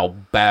to how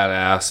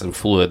badass and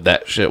fluid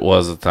that shit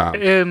was at the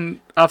time. And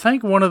I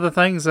think one of the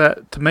things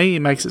that, to me,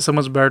 makes it so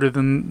much better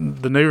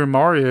than the newer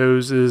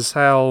Marios is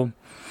how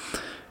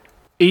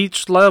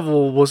each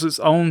level was its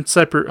own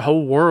separate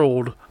whole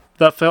world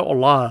that felt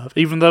alive.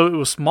 Even though it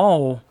was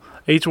small,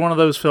 each one of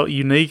those felt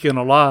unique and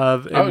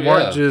alive and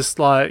weren't just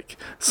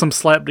some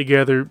slapped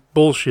together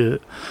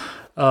bullshit.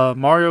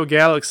 Mario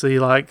Galaxy,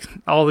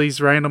 all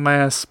these random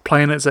ass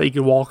planets that you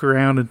could walk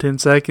around in 10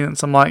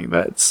 seconds. I'm like,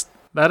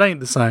 that ain't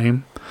the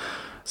same.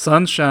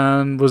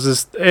 Sunshine was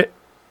just...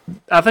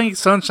 I think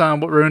Sunshine,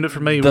 what ruined it for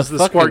me was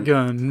the squirt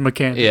gun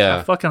mechanic. Yeah.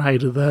 I fucking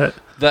hated that.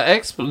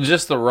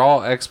 Just the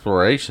raw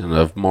exploration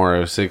of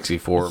Mario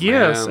 64.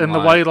 Yes, man. And the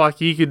way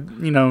you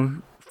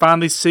could,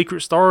 find these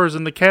secret stars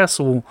in the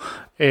castle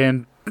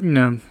and,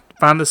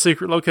 find the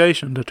secret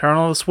location to turn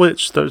on the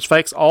switch that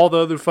affects all the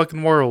other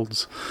fucking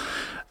worlds.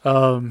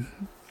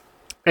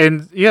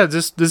 And yeah,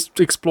 just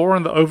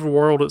exploring the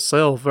overworld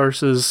itself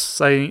versus,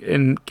 say,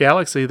 in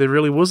Galaxy, there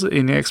really wasn't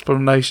any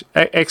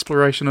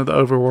exploration of the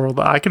overworld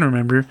that I can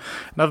remember.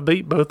 And I've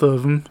beat both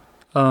of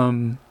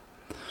them.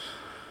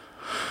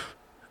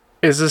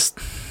 It's just,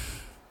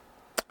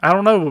 I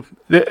don't know.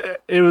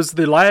 It was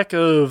the lack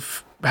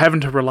of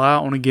having to rely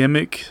on a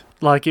gimmick.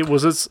 Like it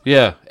was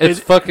it's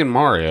fucking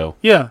Mario.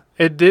 Yeah,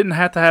 it didn't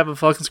have to have a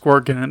fucking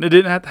squirt gun. It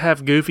didn't have to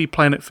have goofy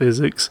planet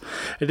physics.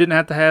 It didn't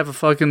have to have a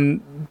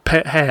fucking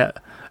pet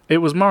hat. It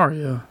was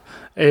Mario.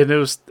 And it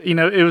was,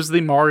 it was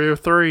the Mario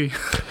 3.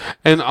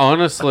 And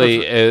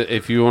honestly,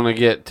 if you want to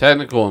get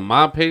technical, in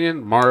my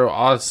opinion, Mario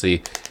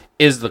Odyssey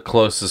is the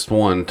closest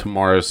one to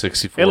Mario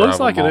 64. It looks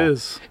like it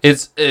is.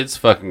 It's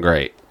fucking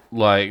great.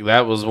 Like,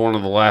 that was one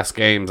of the last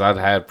games I'd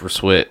had for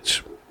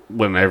Switch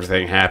when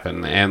everything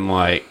happened. And,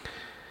 like,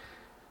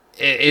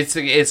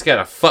 it's got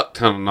a fuck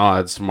ton of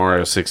nods to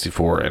Mario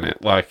 64 in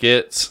it. Like,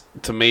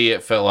 to me,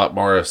 it felt like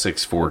Mario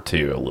 64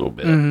 too, a little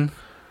bit. Mm-hmm.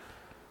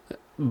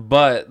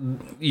 But,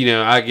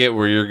 I get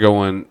where you're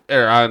going,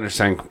 or I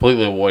understand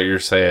completely what you're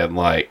saying.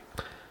 Like,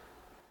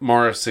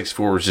 Mario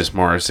 64 was just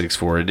Mario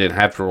 64. It didn't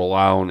have to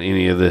rely on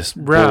any of this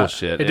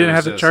bullshit. It didn't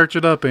have to church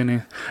it up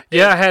any.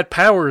 Yeah, it had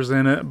powers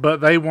in it, but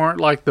they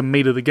weren't like the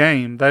meat of the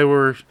game. They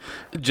were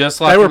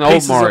just like an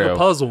old Mario. Of a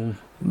puzzle.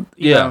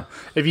 You know,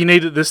 if you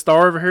needed this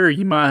star over here,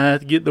 you might have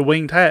to get the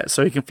winged hat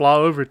so you can fly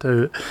over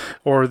to it.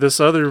 Or this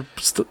other...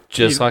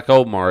 just like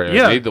old Mario.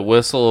 Yeah. You need the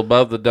whistle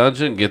above the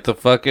dungeon, get the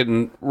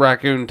fucking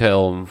raccoon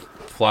tail and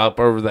fly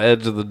up over the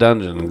edge of the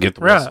dungeon and get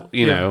the whistle,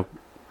 you know.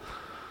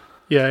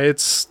 Yeah,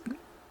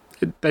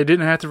 they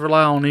didn't have to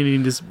rely on any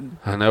of this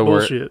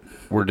bullshit.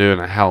 We're doing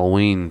a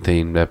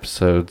Halloween-themed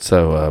episode,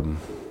 so...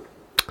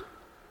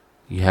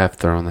 You have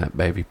thrown that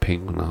baby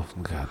penguin off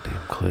the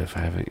goddamn cliff,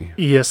 haven't you?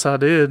 Yes, I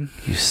did.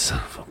 You son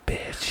of a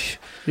bitch.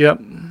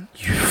 Yep.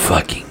 You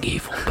fucking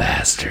evil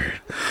bastard.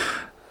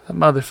 That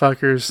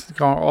motherfucker's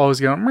always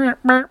going, meh,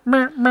 meh,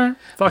 meh, meh.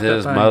 Fuck that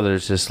his thing.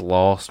 Mother's just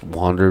lost,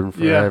 wandering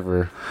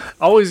forever. Yeah.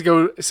 Always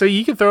go, so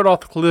you can throw it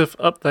off the cliff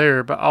up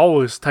there, but I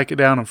always take it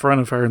down in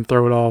front of her and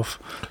throw it off.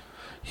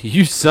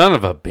 You son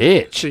of a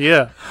bitch.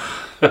 Yeah.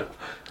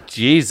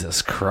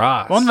 Jesus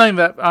Christ. One thing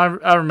that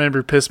I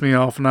remember pissed me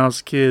off when I was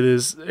a kid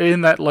is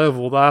in that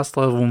level, the ice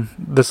level,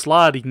 the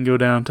slide you can go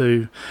down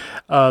to.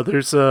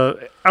 There's it's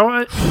not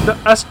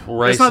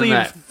even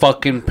that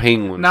fucking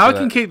penguin. Now I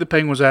can kick the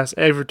penguin's ass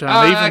every time.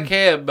 I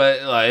can,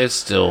 but like it's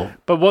still.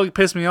 But what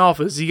pissed me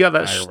off is you got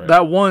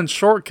that one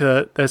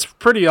shortcut that's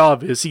pretty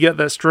obvious. You got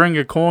that string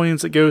of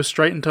coins that goes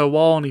straight into a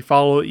wall, and you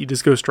follow it. You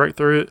just go straight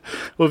through it.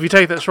 Well, if you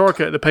take that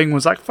shortcut, the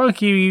penguin's like,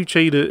 "Fuck you, you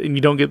cheated," and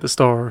you don't get the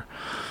star.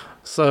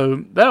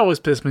 So that always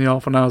pissed me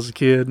off when I was a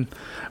kid.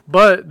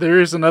 But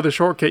there is another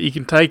shortcut you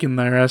can take in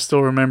there. I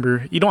still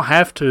remember. You don't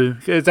have to.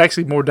 It's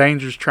actually more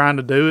dangerous trying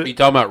to do it. You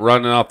talking about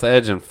running off the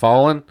edge and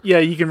falling? Yeah,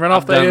 you can run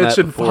off the edge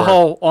and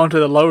fall onto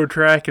the lower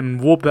track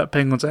and whoop that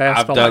penguin's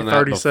ass for like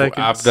 30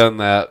 seconds. I've done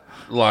that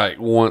like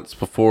once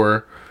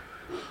before.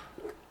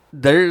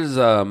 There's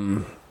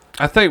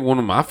I think one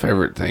of my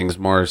favorite things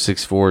Mario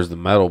 64 is the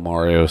Metal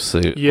Mario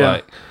suit. Yeah.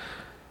 Like,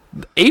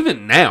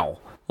 even now,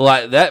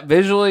 like that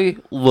visually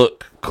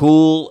look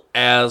cool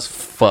as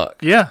fuck.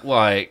 Yeah.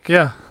 Like.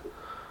 Yeah.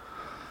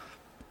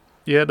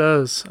 Yeah, it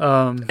does.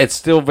 It's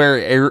still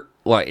very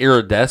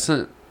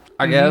iridescent,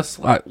 I guess.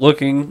 Like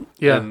looking.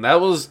 Yeah. And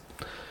that was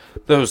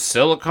those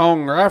silicone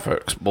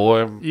graphics,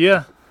 boy.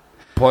 Yeah.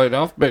 Played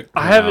off big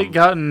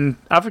time.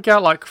 I've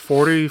got like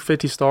 40,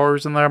 50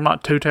 stars in there. I'm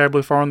not too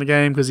terribly far in the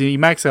game because you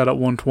max out at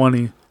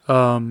 120.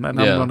 And I'm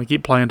going to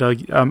keep playing till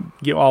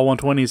get all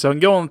 120 so I can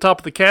go on the top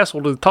of the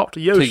castle to talk to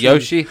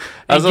Yoshi.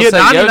 And get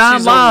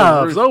 99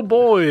 lives. Oh,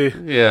 boy.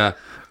 Yeah.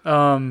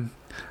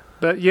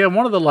 But, yeah,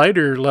 one of the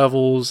later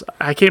levels,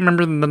 I can't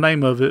remember the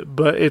name of it,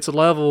 but it's a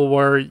level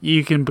where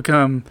you can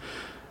become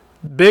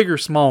big or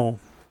small.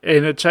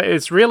 And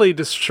it's really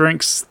just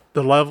shrinks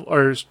the level.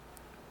 Or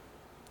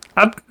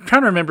I'm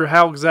trying to remember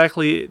how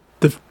exactly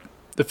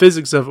the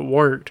physics of it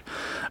worked.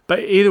 But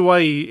either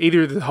way,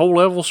 either the whole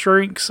level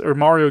shrinks or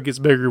Mario gets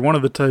bigger, one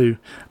of the two.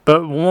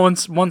 But one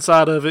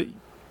side of it,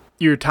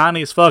 you're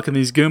tiny as fuck and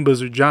these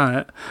Goombas are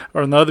giant.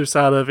 Or on the other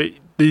side of it,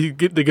 the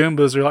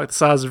Goombas are like the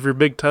size of your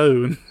big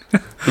toe.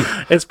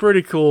 It's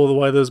pretty cool the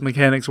way those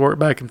mechanics work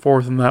back and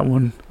forth in that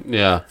one.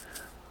 Yeah.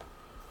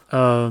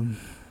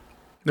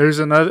 There's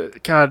another,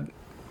 God,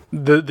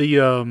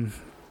 the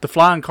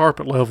flying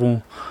carpet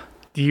level.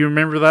 Do you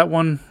remember that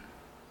one?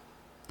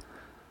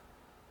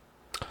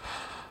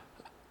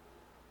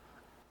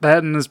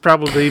 That one is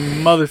probably the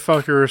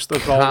motherfuckerest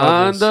of all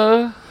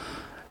levels.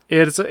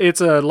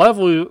 It's a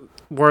level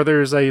where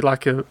there's a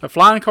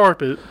flying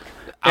carpet,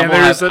 and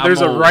there's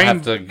a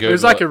rainbow.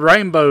 There's like a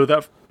rainbow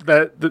that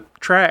the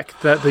track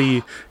that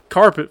the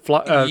carpet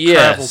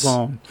travels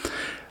on.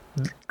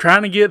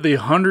 Trying to get the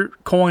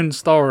 100 coin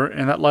star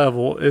in that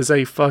level is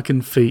a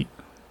fucking feat.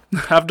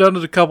 I've done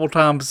it a couple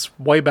times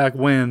way back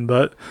when,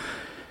 but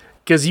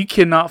because you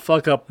cannot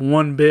fuck up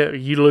one bit, or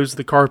you lose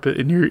the carpet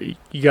and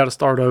you got to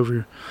start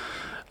over.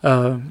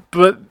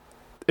 But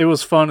it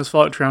was fun as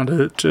fuck trying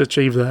to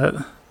achieve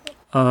that.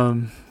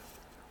 I'm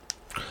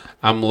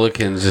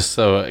looking just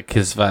so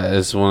because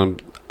it's one.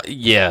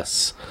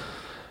 Yes,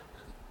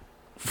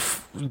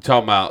 you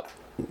talking about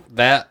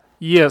that?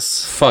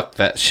 Yes. Fuck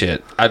that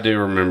shit. I do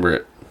remember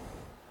it.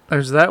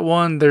 There's that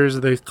one.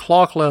 There's the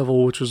clock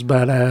level, which was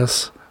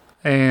badass,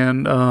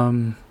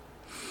 and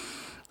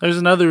There's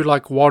another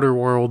like water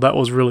world that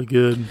was really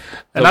good.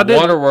 And The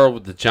water world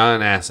with the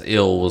giant ass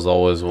eel was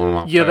always one of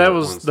my favorite that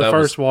was ones. the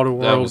first water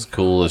world. That was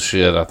cool as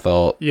shit, I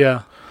thought.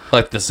 Yeah.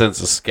 Like the sense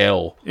of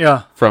scale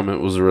from it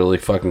was really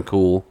fucking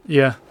cool.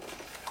 Yeah.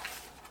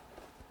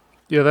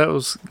 Yeah, that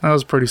was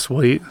pretty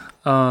sweet.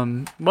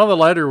 One of the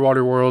later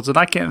water worlds, and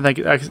I can't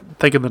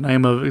think of the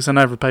name of it because I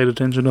never paid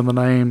attention to the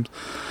names.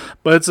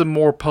 But it's a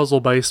more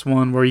puzzle-based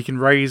one where you can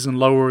raise and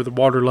lower the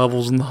water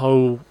levels in the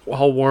whole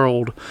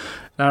world.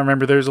 And I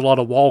remember there's a lot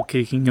of wall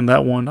kicking in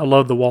that one. I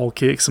love the wall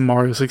kicks in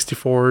Mario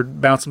 64,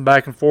 bouncing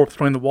back and forth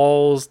between the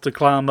walls to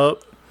climb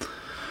up.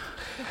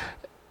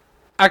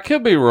 I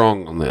could be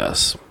wrong on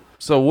this.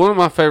 So one of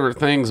my favorite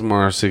things in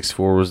Mario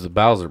 64 was the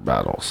Bowser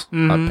battles.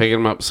 Like picking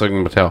him up,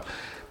 swinging him a tail.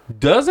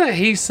 Doesn't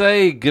he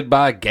say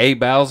goodbye, gay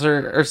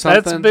Bowser, or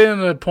something? That's been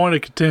a point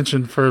of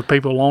contention for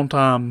people a long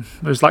time.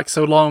 There's like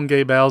so long,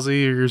 gay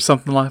Bowsy, or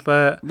something like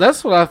that.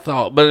 That's what I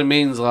thought, but it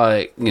means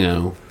like,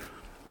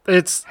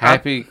 it's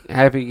happy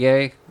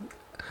gay.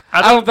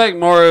 I don't think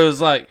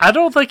Mario's like. I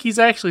don't think he's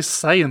actually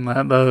saying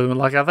that though.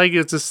 Like I think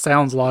it just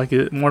sounds like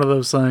it. One of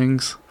those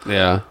things.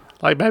 Yeah.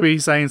 Like maybe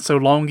he's saying so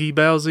long, gay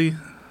Bowsy,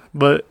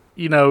 but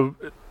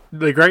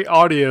the great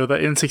audio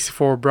that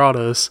N64 brought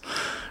us.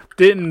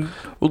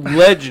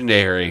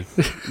 Legendary.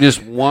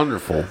 Just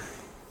wonderful.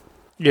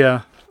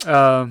 Yeah.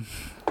 So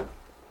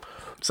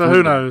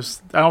who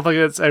knows? I don't think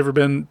it's ever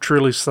been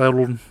truly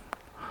settled.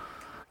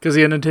 Because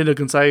Nintendo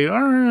can say,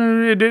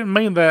 it didn't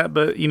mean that,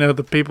 but,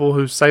 the people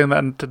who saying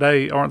that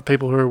today aren't the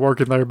people who are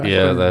working there back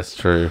then. Yeah, that's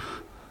true.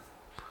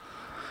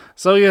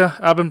 So, yeah,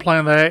 I've been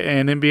playing that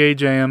and NBA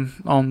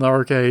Jam on the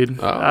arcade.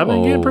 Oh. I've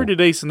been getting pretty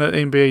decent at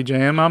NBA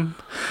Jam.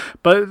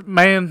 But,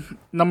 man,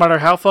 no matter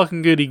how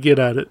fucking good you get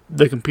at it,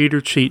 the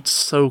computer cheats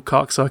so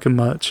cocksucking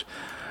much.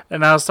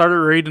 And I started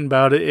reading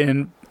about it,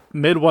 and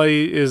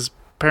Midway is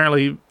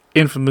apparently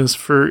infamous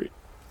for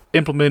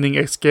implementing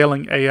a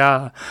scaling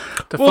AI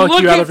to fuck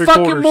you out of your quarters. Look at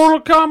fucking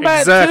Mortal Kombat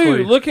exactly.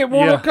 2. Look at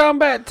Mortal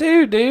Kombat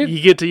 2, dude. You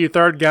get to your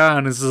third guy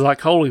and it's like,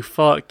 holy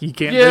fuck, you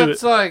can't do it. Yeah,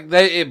 it's like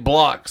it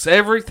blocks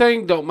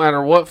everything. Don't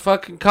matter what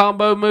fucking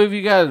combo move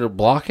you got, it'll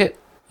block it.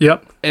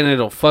 Yep. And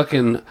it'll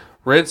fucking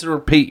rinse and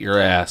repeat your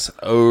ass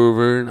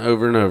over and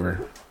over and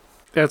over.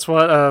 That's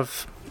what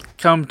I've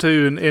come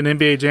to in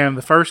NBA Jam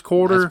the first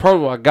quarter. That's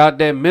probably why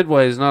goddamn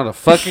Midway is not a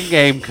fucking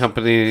game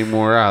company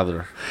anymore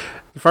either.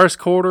 The first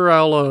quarter,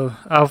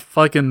 I'll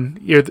fucking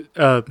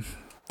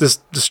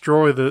just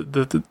destroy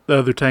the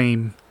other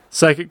team.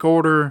 Second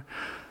quarter,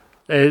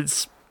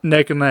 it's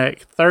neck and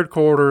neck. Third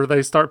quarter,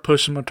 they start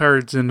pushing my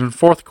turds in. And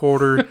fourth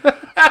quarter,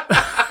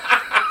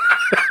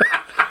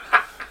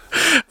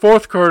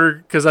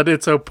 because I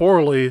did so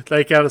poorly,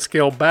 they got to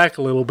scale back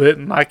a little bit,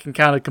 and I can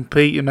kind of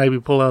compete and maybe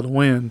pull out a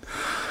win.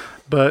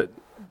 But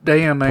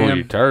damn, man, pull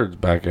your turds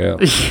back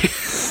out,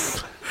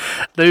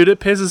 dude. It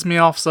pisses me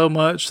off so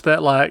much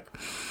that like.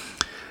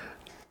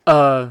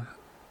 The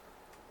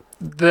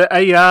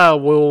AI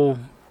will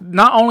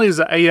not only is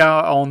the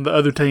AI on the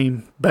other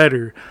team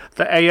better,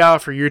 the AI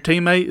for your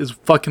teammate is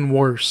fucking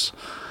worse.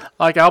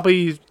 Like I'll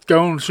be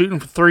going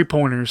shooting for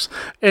 3-pointers,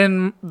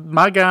 and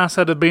my guy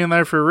instead of being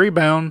there for a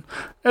rebound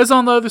is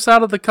on the other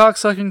side of the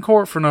cocksucking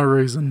court for no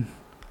reason.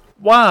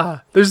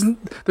 Why? There's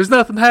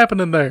nothing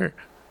happening there.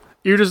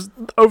 You're just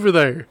over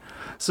there.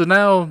 So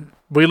now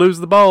we lose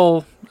the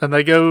ball, and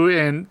they go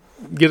and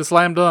get a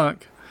slam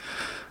dunk.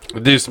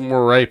 Do some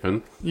more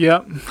raping.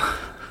 Yep.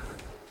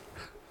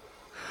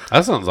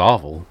 That sounds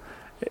awful.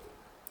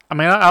 I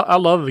mean, I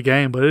love the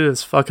game, but it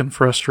is fucking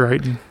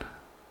frustrating.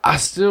 I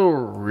still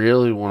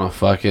really want to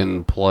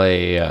fucking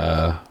play,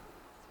 or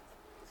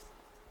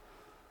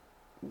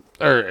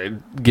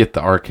get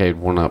the arcade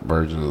 1-up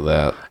version of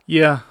that.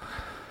 Yeah.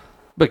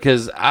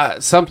 Because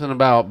something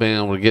about being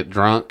able to get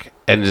drunk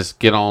and just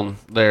get on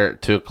there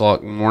at 2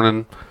 o'clock in the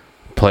morning,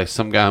 play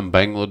some guy in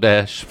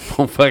Bangladesh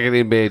on fucking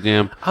NBA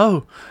Jam.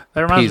 Oh,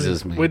 that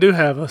reminds me. We do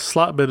have a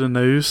slight bit of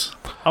news.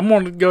 I'm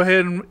going to go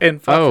ahead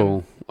and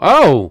fucking...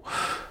 Oh.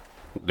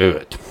 Do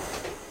it.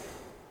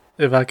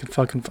 If I can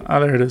fucking... Oh,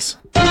 there it is.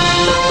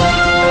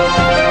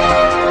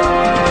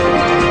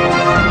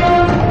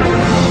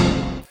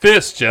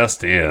 This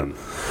just in.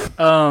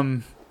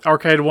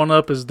 Arcade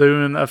 1-Up is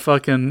doing a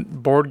fucking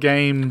board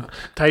game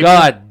table.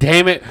 God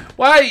damn it.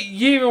 Why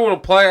you even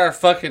want to play our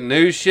fucking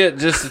news shit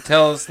just to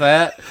tell us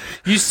that?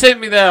 You sent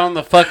me that on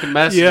the fucking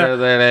messenger the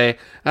other day.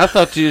 I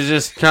thought you was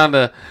just trying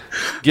to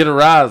get a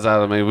rise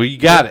out of me. Well, you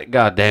got it.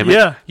 God damn it.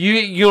 Yeah.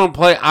 You want to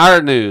play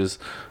our news.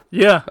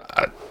 Yeah.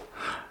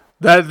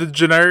 That the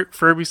generic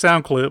Furby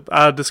sound clip.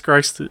 I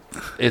disgraced it.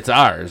 It's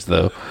ours,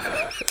 though.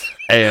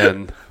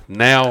 And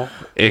now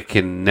it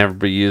can never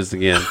be used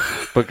again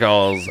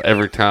because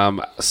every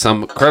time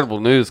some credible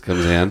news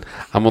comes in,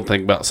 I'm going to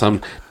think about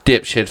some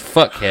dipshit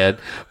fuckhead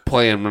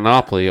playing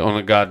Monopoly on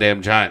a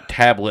goddamn giant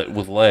tablet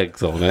with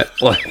legs on it.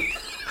 Like,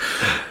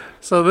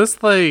 so this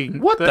thing,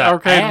 what the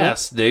arcade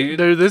ass, dude?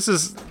 Dude, this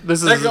is a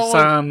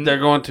sign. They're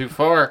going too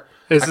far.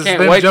 This is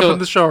them jumping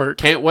the shark.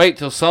 Can't wait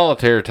till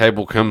Solitaire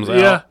Table comes out.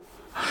 Yeah.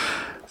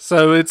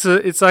 So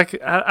it's like,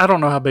 I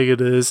don't know how big it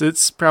is.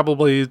 It's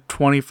probably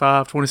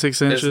 25,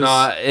 26 inches.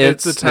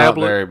 It's a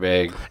tablet. not very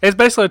big. It's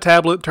basically a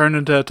tablet turned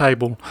into a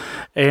table.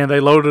 And they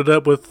loaded it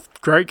up with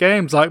great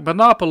games like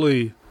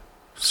Monopoly,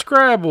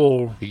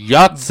 Scrabble,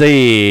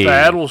 Yahtzee,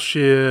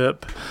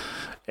 Battleship.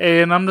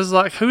 And I'm just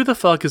like, who the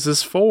fuck is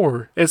this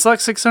for? It's like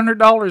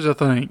 $600, I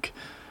think.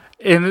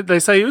 And they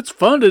say it's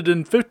funded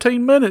in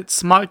 15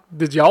 minutes. Mike,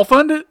 did y'all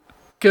fund it?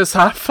 Because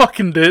I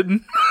fucking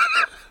didn't.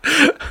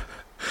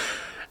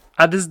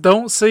 I just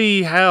don't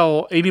see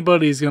how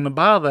anybody's going to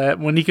buy that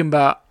when you can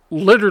buy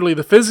literally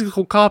the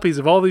physical copies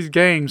of all these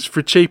games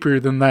for cheaper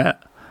than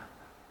that.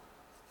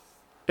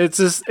 It's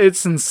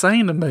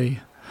insane to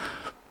me.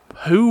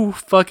 Who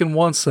fucking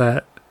wants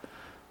that?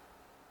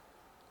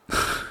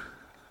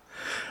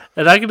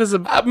 And I can just...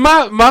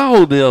 my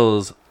whole deal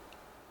is...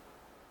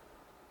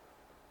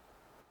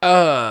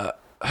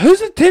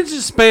 whose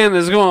attention span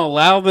is going to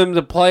allow them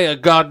to play a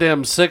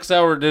goddamn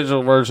 6-hour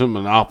digital version of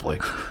Monopoly?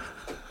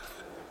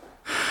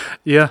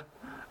 Yeah.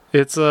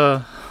 It's,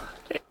 and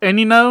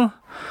you know,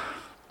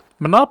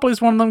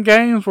 Monopoly's one of them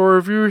games where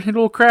if you're a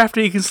little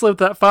crafty, you can slip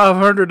that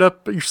 500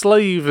 up your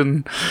sleeve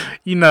and,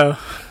 you know,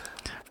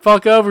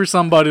 fuck over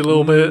somebody a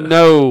little bit.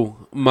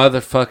 No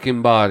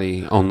motherfucking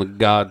body on the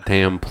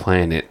goddamn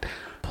planet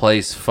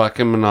plays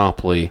fucking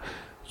Monopoly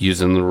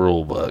using the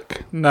rule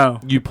book. No.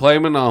 You play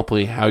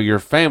Monopoly how your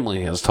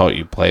family has taught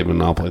you to play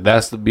Monopoly.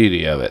 That's the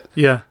beauty of it.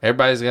 Yeah.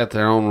 Everybody's got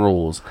their own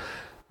rules.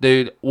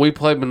 Dude, we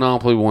played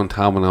Monopoly one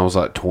time when I was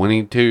like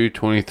 22,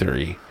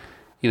 23.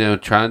 You know,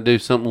 trying to do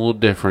something a little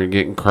different,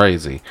 getting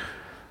crazy.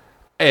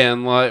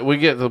 And like, we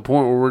get to the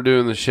point where we're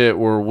doing the shit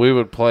where we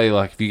would play,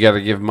 like, if you got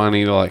to give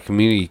money to like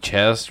community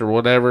chest or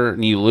whatever,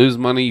 and you lose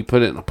money, you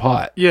put it in a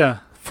pot.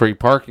 Yeah. Free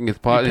parking at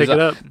the pot. Pick it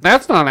up.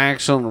 That's not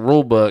actually on the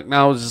rule book. And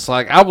I was just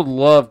like, I would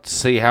love to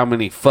see how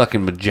many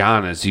fucking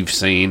vaginas you've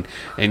seen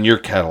in your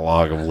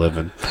catalog of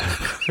living.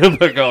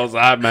 Because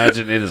I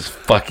imagine it is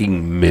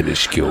fucking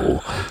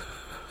minuscule.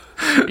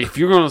 If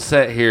you're going to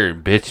sit here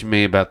and bitch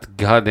me about the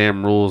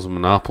goddamn rules of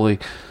Monopoly,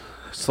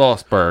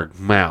 Salzburg,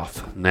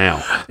 mouth,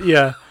 now.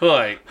 Yeah.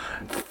 Like,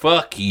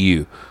 fuck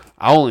you.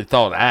 I only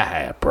thought I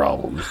had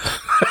problems.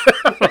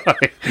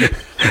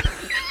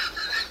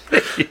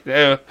 You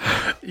know?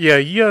 Yeah,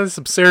 you got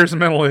some serious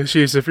mental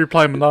issues if you're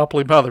playing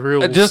Monopoly by the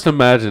rules. Just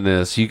imagine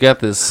this. You got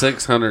this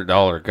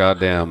 $600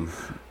 goddamn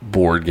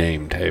board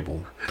game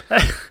table.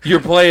 You're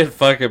playing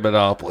fucking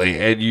Monopoly,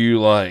 and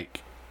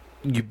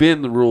you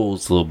bend the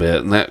rules a little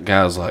bit, and that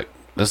guy's like,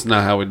 this is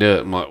not how we do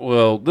it. I'm like,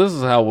 well, this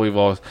is how we've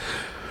always...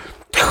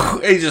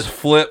 He just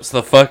flips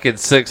the fucking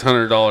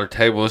 $600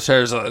 table and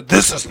says,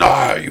 this is not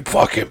how you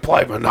fucking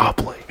play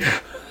Monopoly.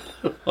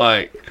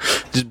 Like,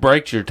 just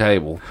breaks your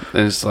table.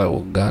 And it's like,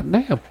 well,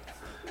 goddamn.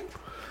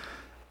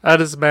 I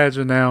just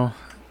imagine now,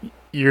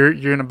 you're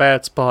in a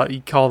bad spot.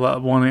 You call that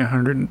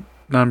 1-800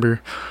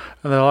 number,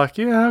 and they're like,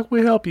 yeah, how can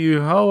we help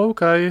you? Oh,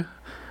 okay.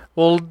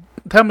 Well,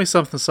 tell me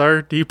something,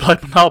 sir. Do you play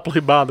Monopoly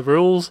by the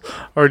rules,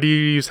 or do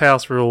you use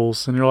house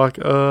rules? And you're like,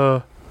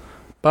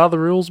 by the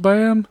rules,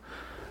 ma'am?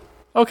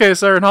 Okay,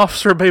 sir, an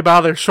officer will be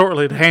by there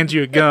shortly to hand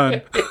you a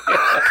gun.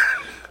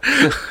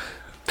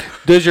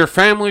 Does your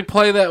family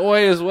play that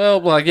way as well?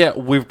 Like, yeah,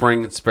 we're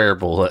bringing spare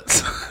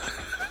bullets.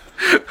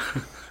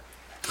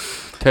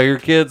 Tell your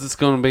kids it's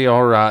going to be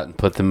all right and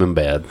put them in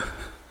bed.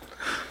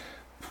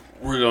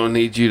 We're going to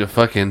need you to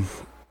fucking...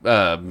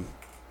 We'll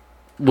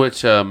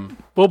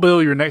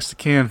bill your next of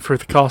kin for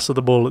the cost of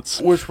the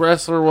bullets. Which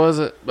wrestler was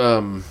it?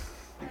 I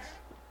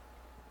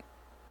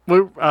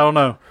don't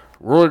know.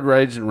 Roid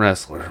Raging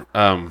Wrestler.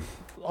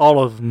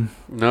 All of them.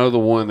 No, the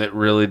one that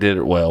really did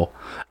it well.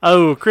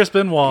 Oh, Chris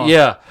Benoit.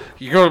 Yeah.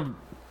 You're going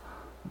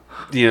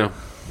to... You know...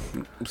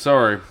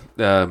 Sorry.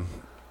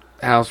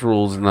 House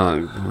rules are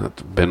not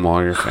to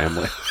Benoit your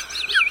family.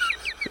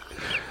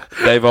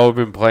 They've all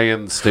been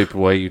playing the stupid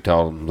way you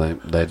taught them.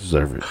 They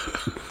deserve it.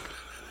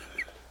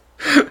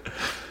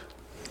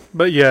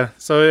 But yeah,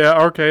 so yeah,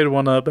 Arcade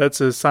 1-Up, that's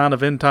a sign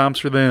of end times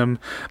for them.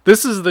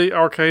 This is the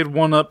Arcade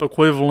 1-Up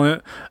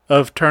equivalent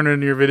of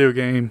turning your video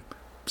game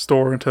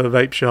store into a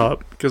vape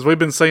shop. Because we've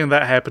been seeing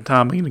that happen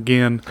time and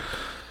again.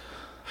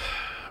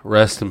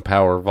 Rest in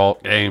power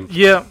vault game.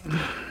 Yeah.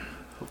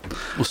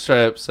 We'll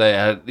straight up say,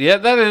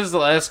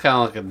 that's kind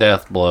of like a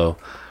death blow.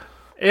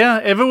 Yeah,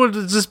 if it would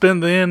have just been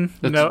then.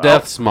 It's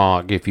death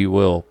smog, if you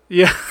will.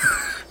 Yeah.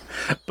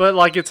 But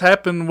like it's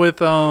happened with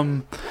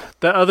the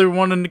other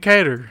one in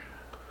Decatur.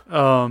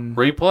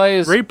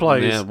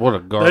 Replays. Yeah, what a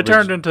garbage. They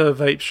turned into a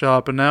vape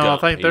shop, and now I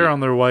think they're on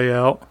their way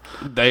out.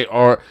 They're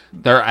out.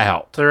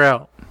 They're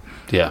out.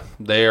 Yeah,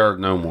 they are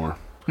no more.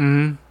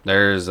 Mm-hmm.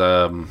 There's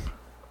a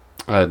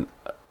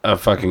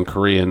fucking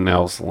Korean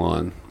nail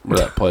salon where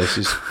that place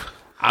is.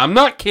 I'm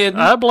not kidding.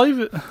 I believe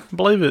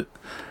it.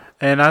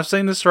 And I've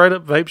seen the straight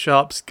up vape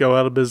shops go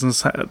out of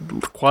business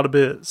quite a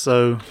bit.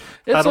 So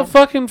it's a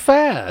fucking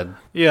fad.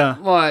 Yeah,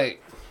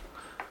 like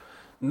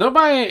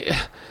nobody.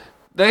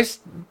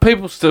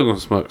 People still gonna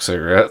smoke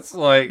cigarettes.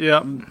 Like,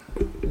 yeah,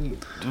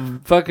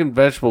 fucking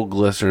vegetable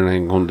glycerin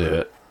ain't gonna do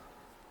it.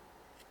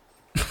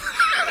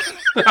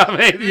 I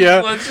mean,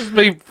 Yeah. let's just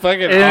be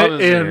fucking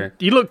honest here. And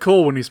you look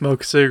cool when you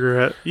smoke a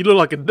cigarette. You look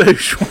like a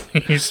douche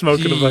when you're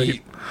smoking a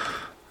vape.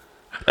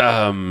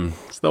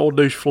 It's the old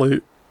douche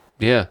flute.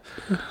 Yeah.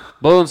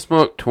 Blowing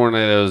smoke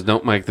tornadoes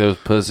don't make those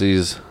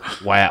pussies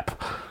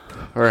whap.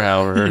 Or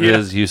however it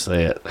is you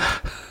say it.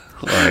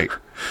 Like,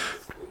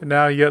 And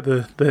now you got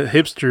the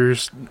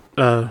hipsters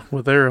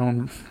with their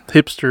own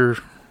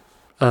hipster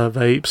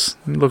vapes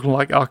looking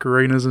like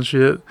ocarinas and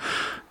shit.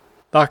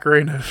 The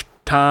ocarina of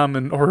thyme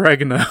and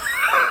oregano.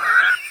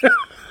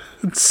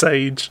 And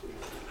sage.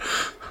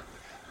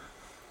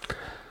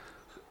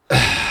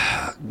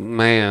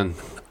 man.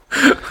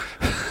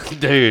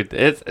 Dude,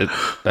 it's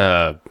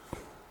oh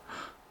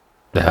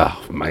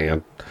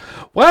man.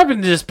 What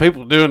happened to just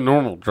people doing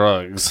normal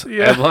drugs?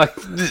 Yeah. And like,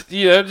 just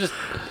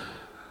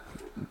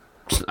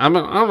I don't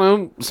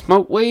know,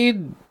 smoke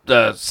weed,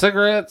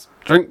 cigarettes,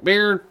 drink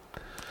beer,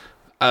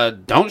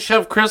 don't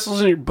shove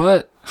crystals in your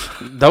butt,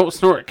 don't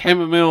snort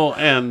chamomile,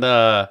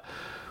 and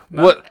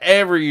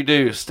whatever you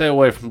do, stay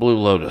away from Blue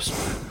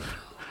Lotus.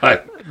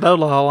 Like, No,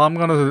 lol, I'm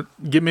gonna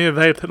get me a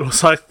vape that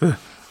looks like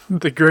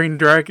the Green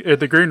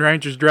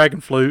Ranger's dragon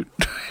flute,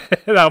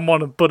 and I'm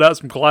gonna put out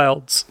some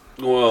clouds.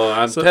 well,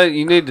 I'm telling you,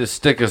 you need to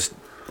stick a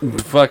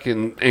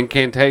fucking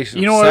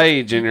incantation of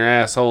sage in your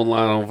asshole and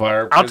light on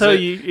fire. I'll tell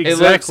you It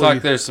looks exactly.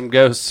 like there's some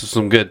ghosts of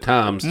some good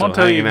times. I'm gonna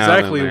tell you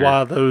exactly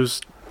why those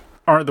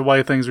aren't the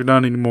way things are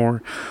done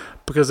anymore.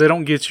 Because they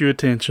don't get you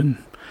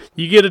attention.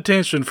 You get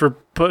attention for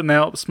putting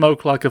out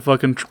smoke like a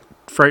fucking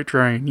freight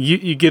train.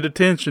 You get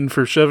attention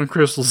for shoving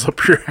crystals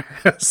up your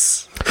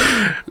ass.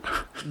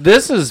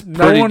 This is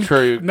pretty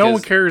true. No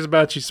one cares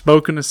about you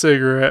smoking a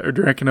cigarette or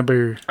drinking a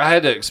beer. I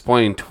had to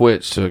explain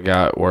Twitch to a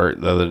guy at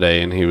work the other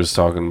day, and he was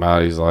talking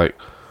about, he's like,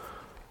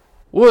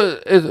 well,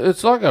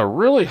 it's like a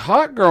really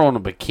hot girl in a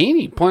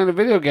bikini playing a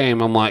video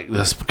game. I'm like,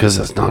 this because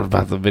it's not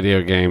about the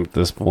video game at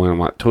this point. I'm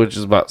like, Twitch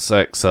is about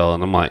sex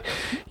selling. I'm like,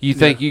 you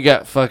think you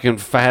got fucking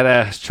fat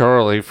ass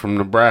Charlie from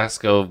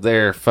Nebraska over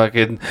there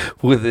fucking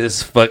with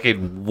his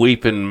fucking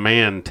weeping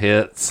man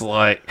tits,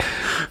 like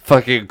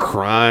fucking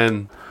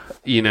crying,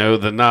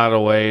 the night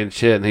away and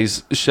shit, and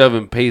he's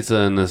shoving pizza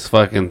in his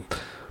fucking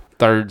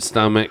third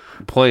stomach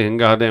playing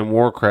goddamn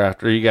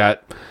Warcraft, or you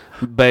got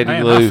Betty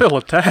Man, Lou. I feel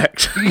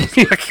attacked.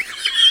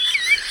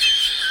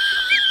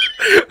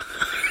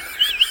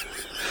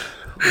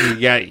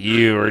 You got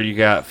you, or you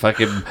got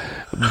fucking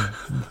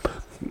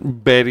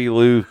Betty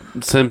Lou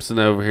Simpson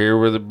over here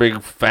with the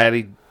big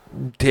fatty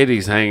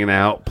titties hanging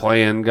out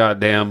playing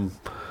goddamn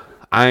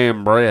I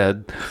Am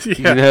Bread.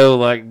 Yeah.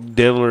 Like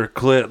Diddler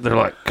Clit. They're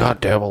like,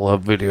 goddamn, I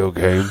love video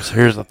games.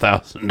 Here's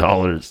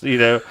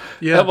 $1,000.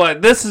 Yeah. I'm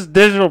like, this is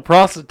digital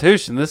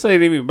prostitution. This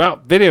ain't even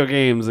about video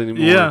games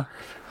anymore. Yeah.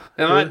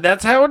 And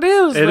that's how it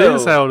is. It though.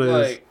 is how it is.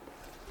 Like,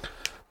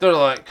 they're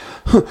like,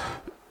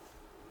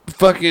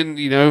 fucking,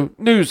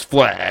 news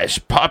flash.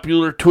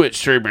 Popular Twitch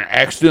streamer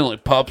accidentally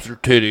pops her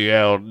titty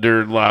out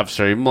during live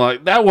stream. I'm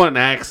like, that wasn't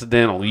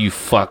accidental, you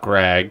fuck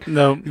rag.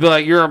 No. You'd be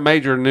like, you're a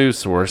major news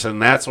source,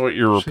 and that's what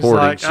you're She's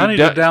reporting. like, I need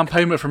a down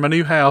payment for my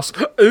new house.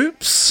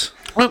 Oops.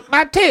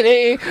 My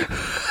titty.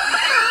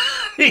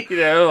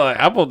 Like,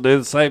 I'm going to do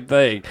the same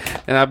thing.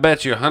 And I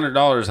bet you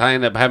 $100 I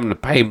end up having to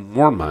pay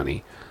more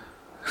money.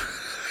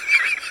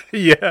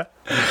 Yeah.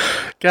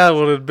 God,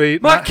 would it be?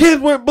 My kid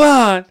went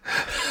blind.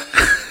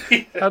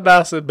 How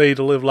nice it'd be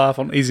to live life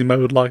on easy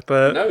mode like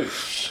that. No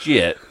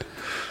shit.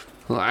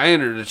 Well, I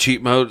entered a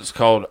cheat mode. It's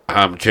called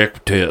I'm a check for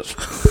tits.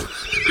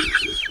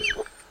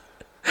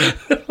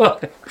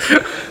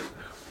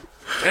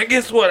 And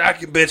guess what? I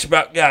can bitch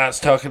about guys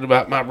talking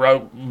about my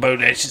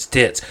bodacious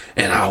tits,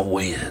 and I'll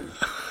win.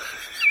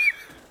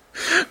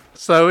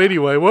 So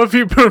anyway, what have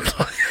you been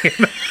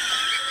playing?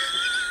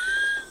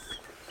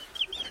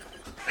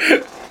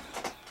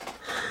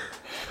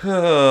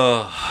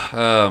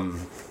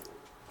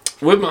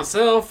 With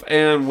myself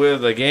and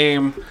with a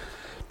game.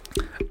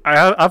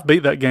 I've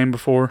beat that game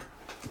before.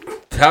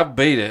 I've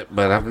beat it,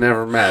 but I've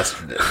never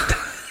mastered it.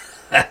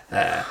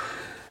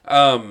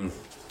 I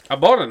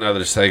bought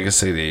another Sega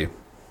CD.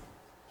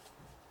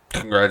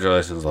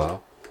 Congratulations,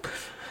 Lyle.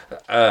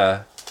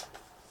 And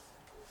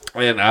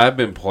I've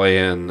been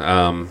playing,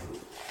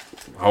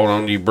 hold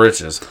on to you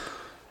britches,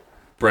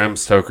 Bram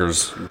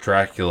Stoker's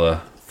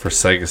Dracula for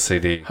Sega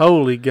CD.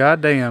 Holy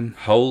goddamn.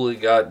 Holy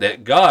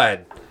goddamn.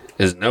 God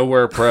is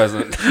nowhere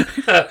present.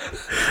 God,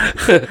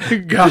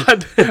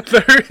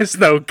 there is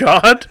no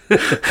God.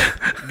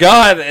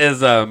 God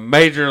is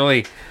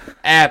majorly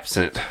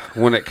absent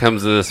when it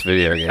comes to this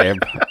video game.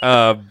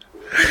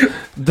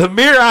 The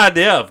mere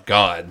idea of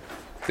God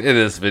in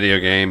this video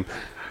game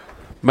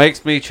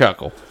makes me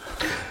chuckle.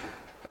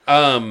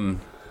 It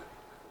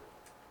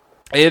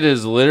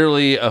is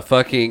literally a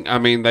fucking,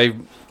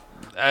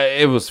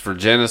 it was for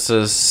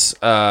Genesis,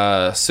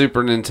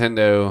 Super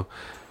Nintendo,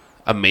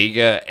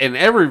 Amiga, and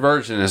every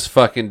version is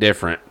fucking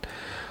different.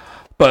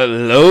 But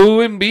lo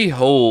and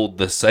behold,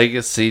 the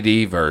Sega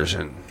CD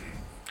version.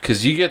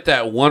 Because you get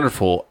that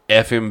wonderful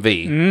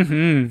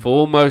FMV,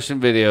 full motion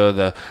video,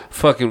 the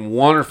fucking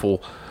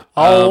wonderful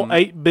All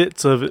 8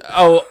 bits of it.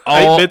 Oh,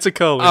 8 bits of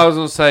color. I was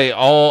gonna say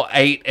all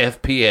 8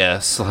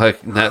 FPS,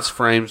 like that's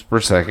frames per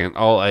second.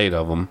 All 8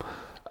 of them.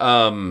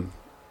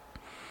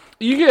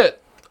 You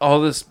get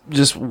all this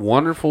just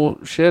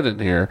wonderful shit in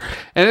here,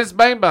 and it's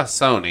made by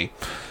Sony.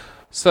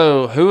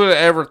 So who would have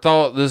ever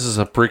thought this is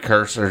a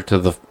precursor to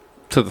the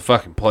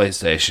fucking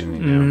PlayStation?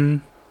 You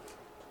know?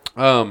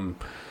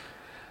 Mm-hmm.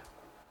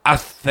 I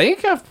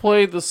think I've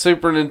played the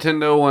Super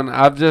Nintendo one.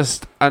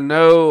 I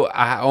know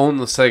I own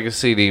the Sega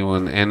CD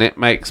one, and it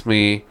makes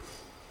me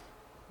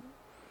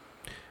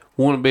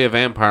want to be a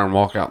vampire and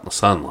walk out in the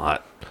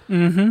sunlight.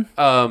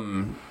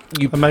 Mm-hmm.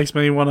 It makes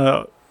me want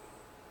to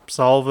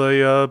solve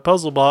a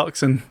puzzle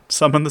box and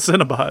summon the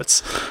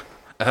Cenobites.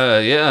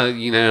 Yeah,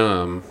 you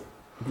know,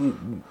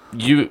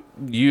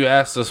 you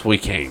asked us, we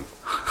came.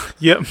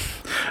 Yep.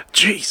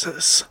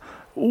 Jesus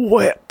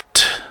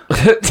wept.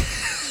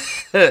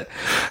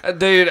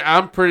 Dude,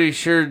 I'm pretty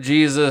sure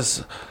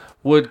Jesus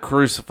would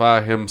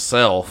crucify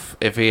himself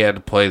if he had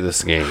to play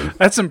this game.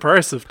 That's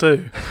impressive,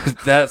 too.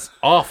 That's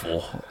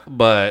awful.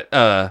 But,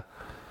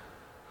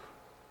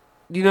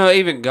 you know,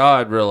 even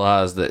God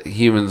realized that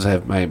humans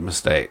have made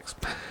mistakes,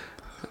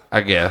 I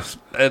guess.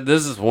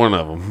 This is one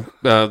of them.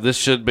 This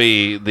should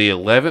be the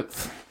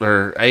 11th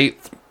or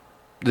 8th.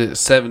 The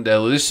 7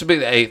 deadly. This should be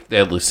the 8th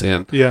deadly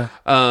sin. Yeah.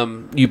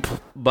 You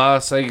buy a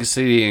Sega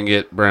CD and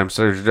get Bram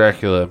Stoker's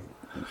Dracula,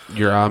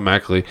 you're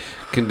automatically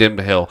condemned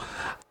to hell.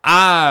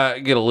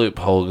 I get a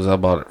loophole because I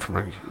bought it from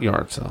a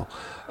yard sale.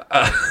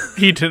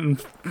 You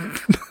didn't.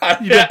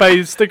 You didn't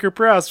pay sticker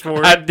price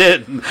for it. I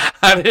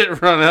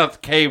didn't run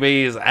out the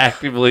KBs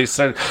actively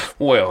saying,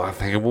 well, I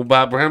think we'll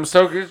buy Bram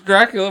Stoker's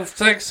Dracula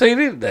for Sega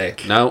CD today.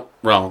 No,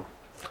 wrong.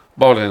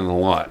 Bought it in the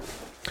lot.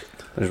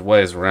 There's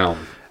ways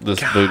around this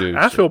voodoo.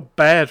 I feel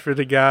bad for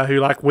the guy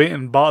who went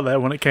and bought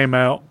that when it came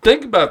out.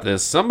 Think about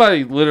this.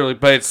 Somebody literally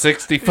paid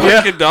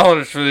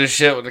 $60 for this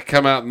shit when it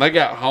come out, and they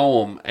got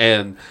home,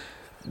 and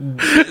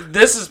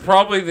this is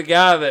probably the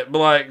guy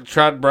that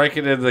tried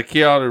breaking into the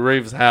Keanu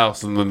Reeves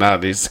house in the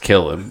 90s to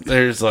kill him.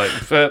 There's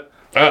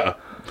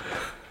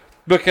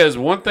because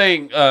one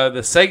thing,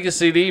 the Sega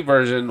CD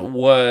version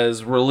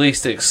was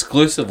released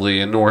exclusively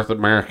in North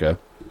America.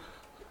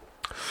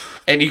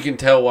 And you can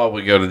tell why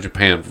we go to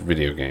Japan for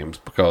video games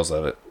because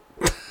of it.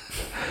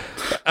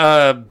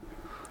 I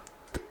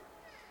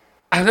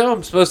know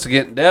I'm supposed to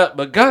get in depth,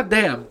 but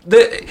goddamn,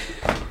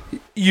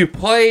 you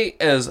play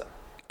as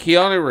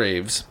Keanu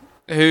Reeves,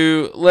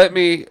 who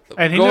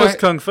and he knows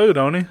kung fu,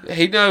 don't he?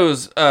 He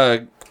knows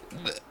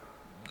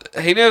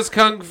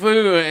kung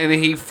fu, and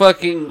he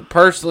fucking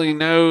personally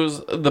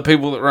knows the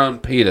people that run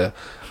PETA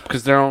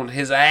because they're on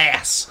his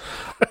ass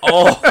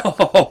all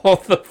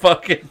the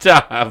fucking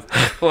time,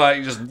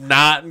 just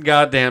night and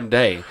goddamn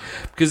day.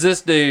 Because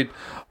this dude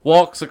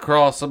walks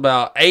across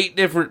about 8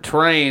 different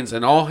terrains,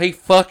 and all he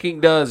fucking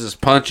does is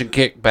punch and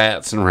kick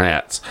bats and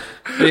rats.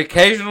 The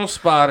occasional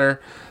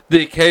spider,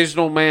 the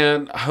occasional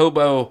man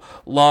hobo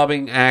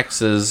lobbing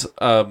axes.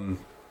 You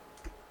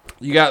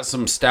got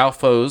some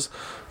Stalfos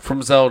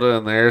from Zelda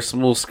in there, some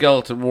little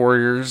skeleton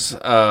warriors,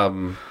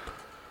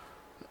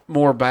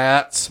 more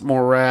bats,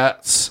 more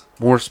rats,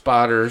 more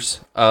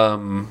spiders,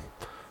 more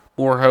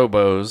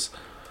hobos.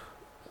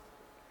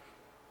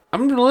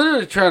 I'm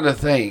literally trying to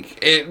think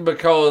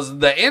because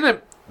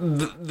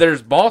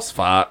there's boss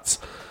fights,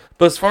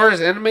 but as far as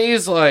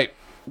enemies,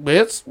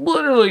 it's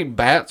literally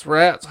bats,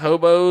 rats,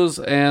 hobos,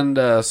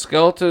 and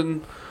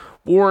skeleton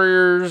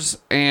warriors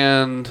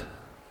and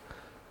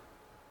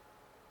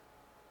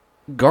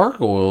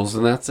gargoyles,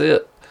 and that's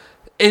it.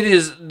 It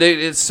is, dude.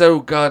 It's so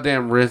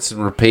goddamn rinse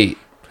and repeat,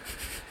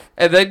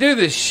 and they do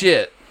this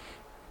shit.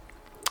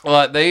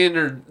 They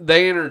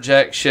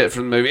interject shit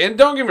from the movie. And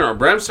don't get me wrong,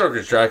 Bram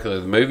Stoker's Dracula,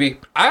 the movie,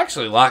 I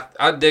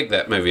dig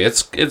that movie.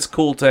 It's a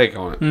cool take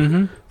on it.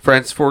 Mm-hmm.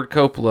 Francis Ford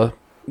Coppola,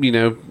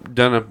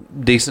 done a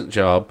decent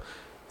job.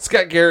 It's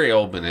got Gary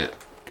Oldman in it.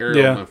 Gary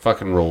Oldman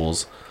fucking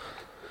rules.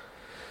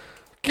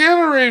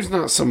 Keanu Reeves,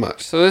 not so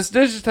much. So this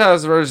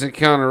digitized version of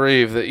Keanu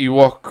Reeves that you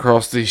walk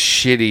across these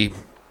shitty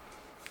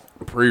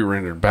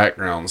pre-rendered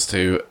backgrounds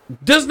to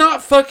does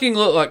not fucking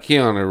look like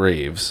Keanu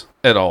Reeves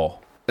at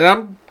all. And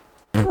I'm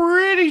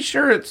pretty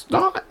sure it's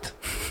not.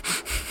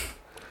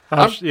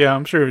 I'm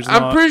sure it's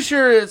not. I'm pretty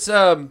sure it's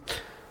Dan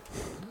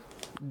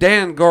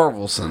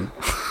Garvelson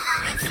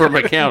from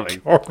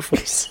accounting.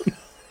 Garvelson.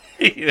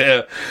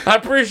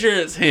 I'm pretty sure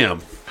it's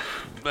him.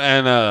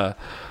 And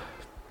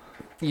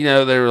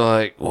they were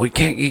like, we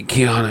can't get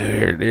Keanu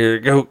here, dear.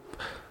 Go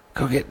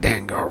get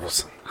Dan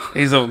Garvelson.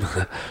 He's on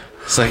the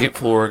second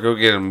floor. Go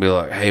get him and be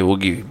like, hey, we'll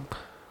give you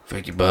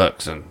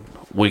 $50 and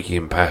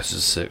weekend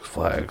passes Six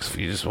Flags if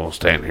you just want to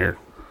stand here.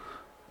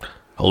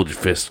 Hold your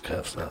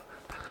fisticuffs up.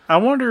 I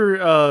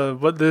wonder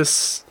what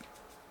this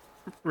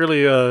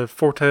really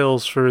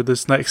foretells for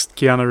this next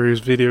Keanu Reeves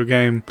video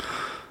game.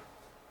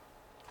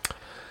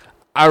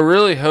 I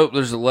really hope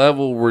there's a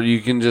level where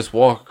you can just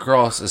walk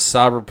across as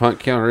Cyberpunk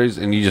Keanu Reeves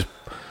and you just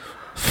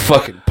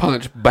fucking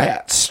punch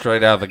bats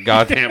straight out of the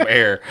goddamn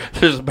air.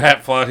 There's a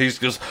bat flying. He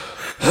just goes,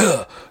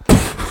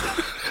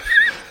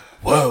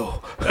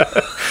 whoa.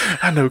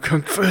 I know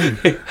Kung Fu.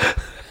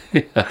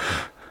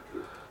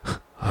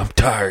 I'm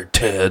tired,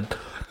 Ted.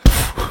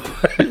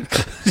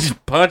 He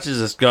punches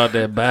this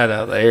goddamn bat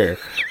out of the air.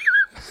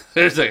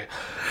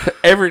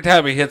 Every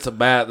time he hits a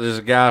bat, there's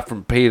a guy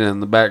from PETA in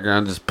the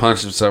background just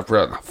punching himself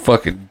right in the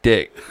fucking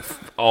dick.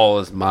 All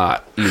his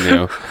might, you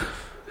know.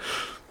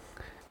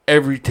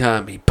 Every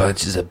time he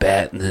punches a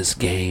bat in this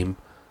game,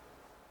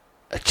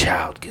 a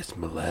child gets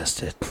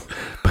molested.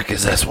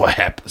 Because that's what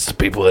happens to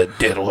people that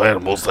diddle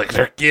animals. Like,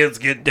 their kids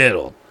get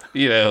diddled.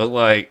 You know,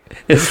 like...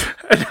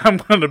 And I'm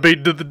going to be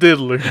to the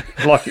diddler.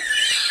 Like,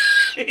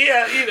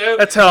 yeah, you know.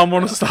 that's how I'm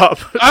going to stop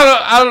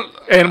I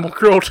don't... animal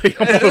cruelty.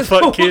 I'm going to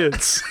fuck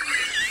kids.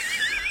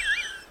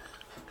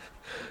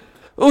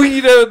 Well,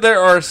 you know, there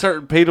are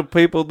certain PETA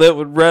people that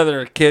would rather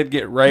a kid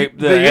get raped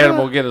than an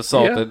animal get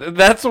assaulted. Yeah.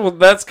 That's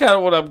kind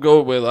of what I'm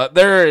going with. Like,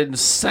 there are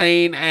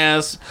insane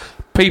ass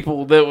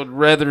people that would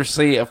rather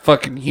see a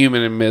fucking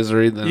human in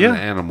misery than an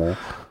animal.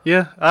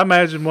 Yeah, I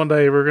imagine one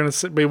day we're going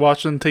to be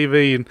watching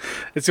TV and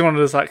it's going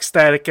to just like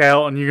static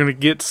out and you're going to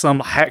get some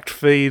hacked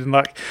feed and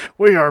like,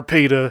 we are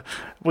PETA.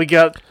 We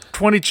got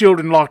 20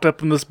 children locked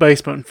up in this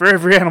basement. And for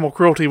every animal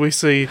cruelty we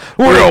see,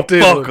 we're going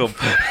to fuck them.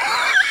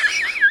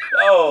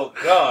 Oh,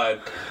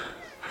 God.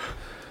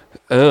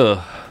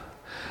 Ugh.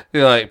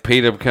 You know, like,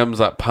 PETA becomes,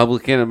 like,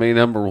 public enemy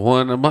number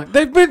one. I'm like,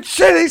 they've been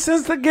shitty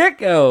since the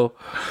get-go.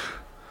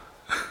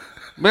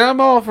 Man,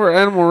 I'm all for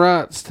animal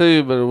rights,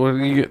 too, but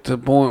when you get to the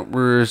point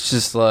where it's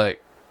just,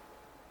 like,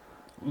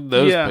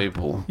 those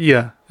people.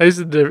 Yeah. Those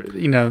are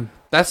you know.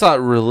 That's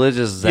like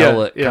religious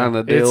zealot kind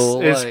of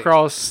deal. It's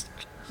crossed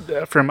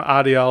from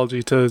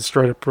ideology to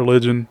straight-up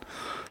religion.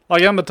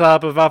 Like, I'm the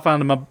type, if I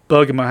find a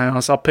bug in my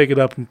house, I'll pick it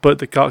up and put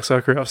the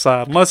cocksucker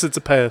outside, unless it's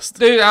a pest.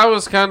 Dude, I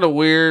was kind of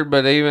weird,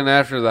 but even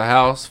after the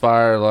house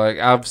fire, like,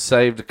 I've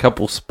saved a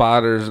couple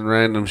spiders and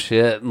random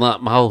shit, and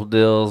like, my whole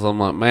deals, I'm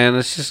like, man,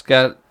 it's just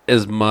got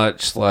as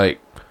much,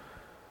 like,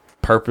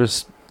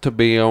 purpose to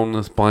be on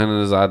this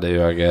planet as I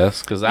do, I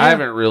guess, because I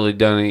haven't really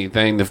done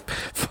anything to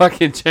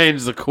fucking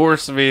change the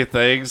course of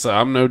anything, so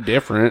I'm no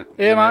different.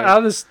 Yeah,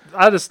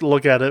 I just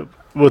look at it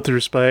with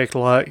respect.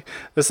 Like,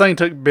 this thing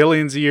took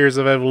billions of years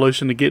of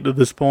evolution to get to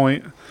this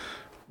point.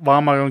 Why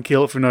am I going to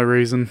kill it for no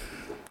reason?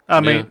 I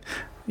mean,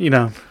 you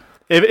know,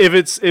 if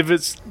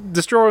it's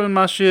destroying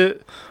my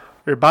shit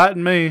or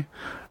biting me,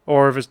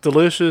 or if it's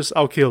delicious,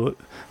 I'll kill it.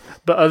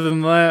 But other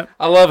than that,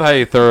 I love how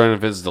you throw in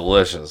if it's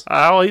delicious.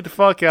 I'll eat the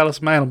fuck out of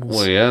some animals.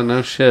 Well, yeah,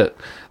 no shit.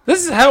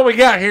 This is how we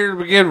got here to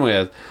begin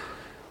with.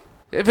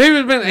 If he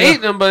was been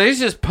eating them, but he's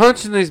just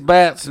punching these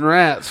bats and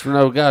rats for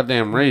no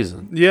goddamn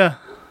reason. Yeah.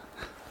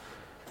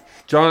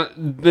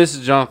 This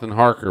is Jonathan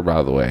Harker,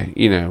 by the way.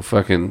 You know,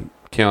 fucking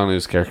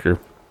Keanu's character.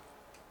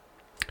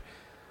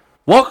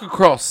 Walk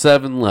across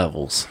 7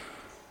 levels.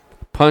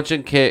 Punch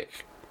and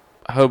kick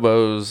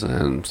hobos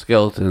and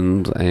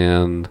skeletons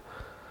and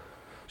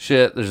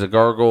shit. There's a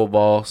gargoyle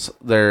boss.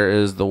 There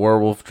is the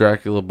werewolf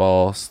Dracula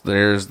boss.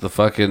 There's the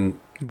fucking...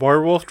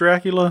 Werewolf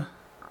Dracula?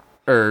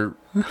 Or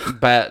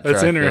bat Dracula.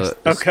 That's interesting.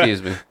 Okay.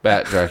 Excuse me.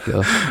 Bat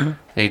Dracula. And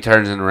he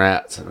turns into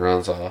rats and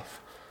runs off.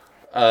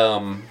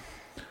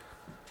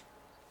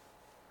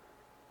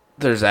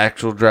 There's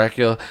actual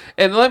Dracula.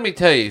 And let me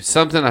tell you,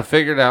 something I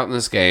figured out in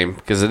this game,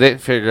 because I didn't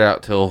figure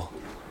out till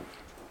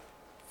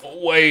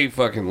way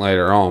fucking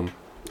later on.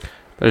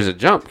 There's a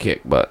jump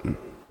kick button.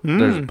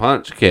 There's a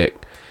punch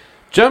kick.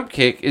 Jump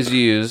kick is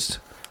used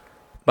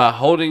by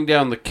holding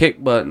down the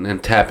kick button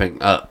and tapping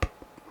up.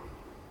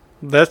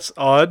 That's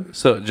odd.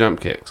 So it jump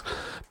kicks.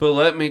 But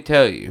let me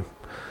tell you,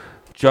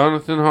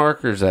 Jonathan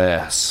Harker's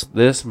ass,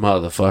 this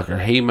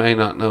motherfucker, he may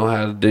not know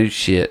how to do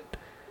shit.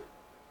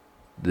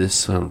 This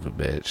son of a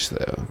bitch,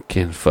 though,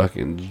 can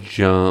fucking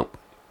jump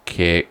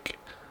kick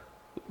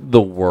the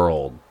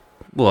world.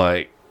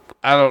 Like,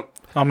 I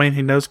mean,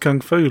 he knows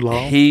Kung Fu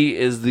law. He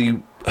is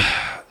the...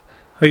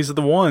 He's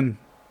the one.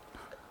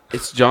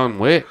 It's John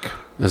Wick,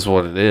 is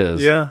what it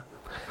is. Yeah.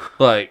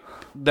 Like,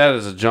 that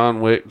is a John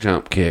Wick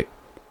jump kick.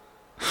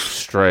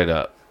 Straight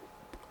up.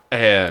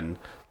 And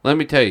let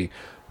me tell you,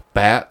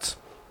 bats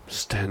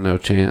stand no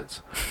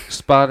chance.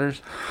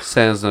 Spiders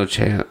stands no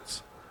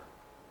chance.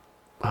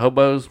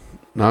 Hobos,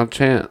 not a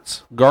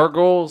chance.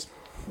 Gargoyles,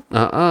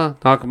 knock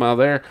them out of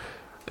there.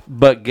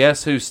 But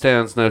guess who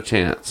stands no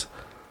chance?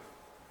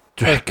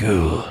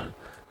 Dracula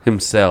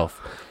himself.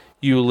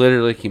 You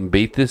literally can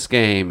beat this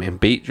game and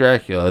beat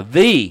Dracula.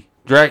 The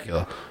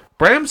Dracula.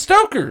 Bram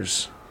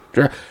Stoker's.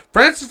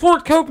 Francis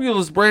Ford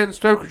Coppola's Bram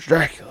Stoker's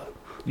Dracula.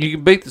 You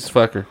can beat this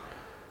fucker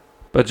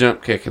by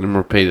jump kicking him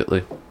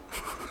repeatedly.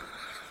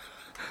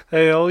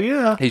 Hell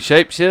yeah. He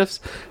shapeshifts.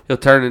 He'll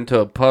turn into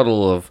a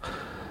puddle of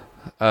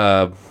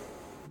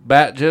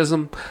bat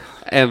jism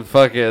and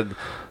fucking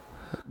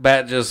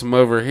bat jism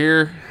over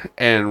here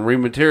and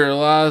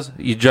rematerialize.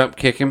 You jump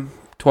kick him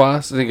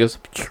twice and he goes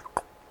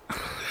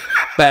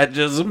bat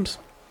jisms.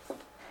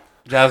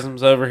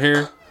 Jasms over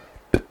here.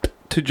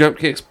 2 jump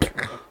kicks.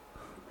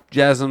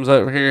 Jasms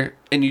over here.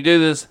 And you do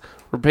this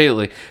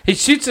repeatedly. He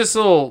shoots this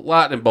little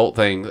lightning bolt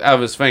thing out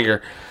of his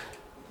finger.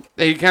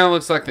 He kind of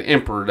looks like the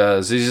Emperor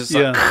does. He's just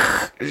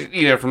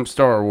like, from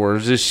Star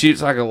Wars. Just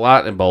shoots like a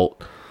lightning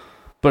bolt.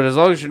 But as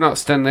long as you're not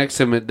standing next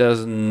to him, it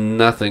does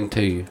nothing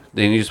to you.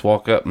 Then you just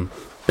walk up and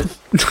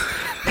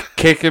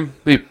kick him.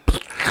 He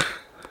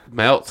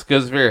melts,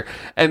 goes over.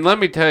 And let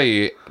me tell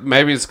you,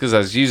 maybe it's because I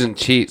was using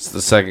cheats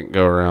the second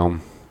go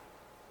around.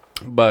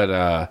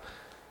 But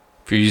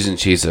if you're using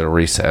cheats, it'll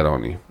reset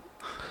on you.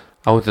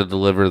 I went to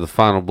deliver the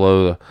final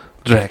blow to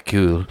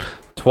Dracula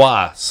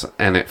twice,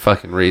 and it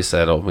fucking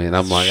reset on me. And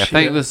I'm like, I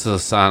think this is a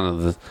sign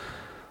of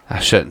I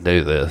shouldn't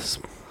do this.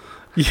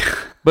 Yeah.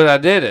 But I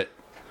did it.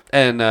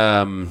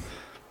 And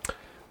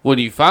when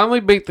you finally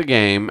beat the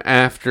game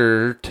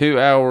after 2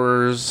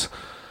 hours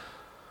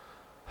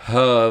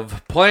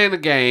of playing the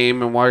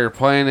game, and while you're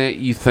playing it,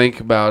 you think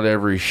about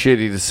every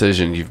shitty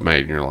decision you've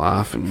made in your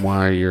life and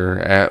why you're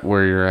at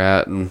where you're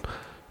at, and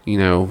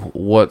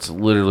what's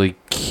literally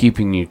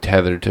keeping you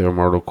tethered to a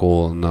mortal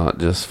coil and not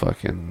just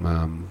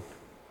fucking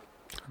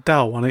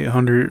dial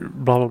 1-800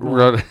 blah blah blah.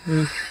 Run,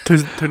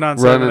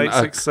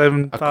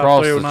 297-867-5309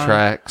 across the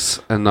tracks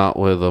and not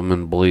with them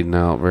and bleeding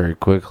out very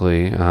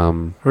quickly.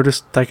 Or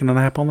just taking a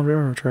nap on the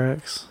railroad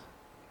tracks.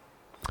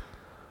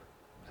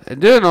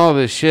 And doing all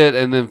this shit,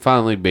 and then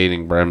finally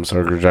beating Bram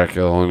Stoker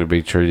Dracula, only to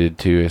be treated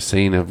to a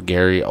scene of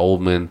Gary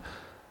Oldman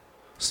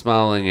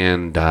smiling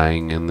and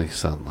dying in the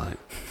sunlight.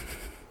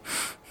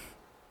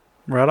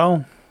 Right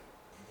on.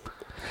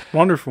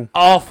 Wonderful.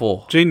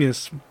 Awful.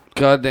 Genius.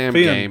 Goddamn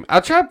game. I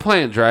tried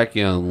playing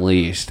Dracula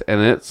Unleashed,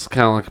 and it's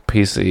kind of like a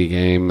PC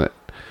game that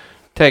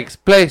takes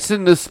place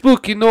in the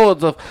spooky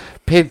north of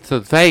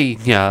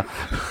Pennsylvania.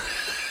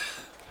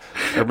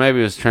 Or maybe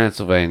it was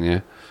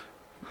Transylvania.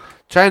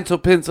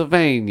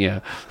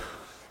 Pennsylvania.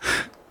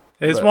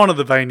 It's one of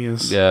the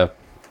Vanias. Yeah.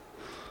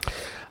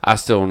 I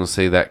still want to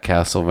see that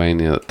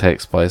Castlevania that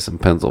takes place in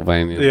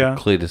Pennsylvania. Yeah.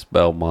 Cletus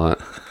Belmont.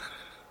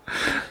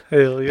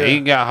 Hell yeah. He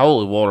ain't got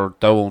holy water to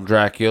throw on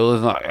Dracula.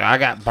 It's like, I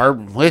got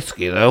bourbon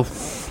whiskey, though.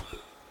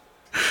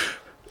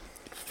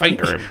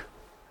 Finger him.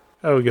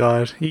 Oh,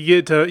 God.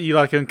 You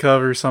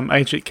uncover some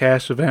ancient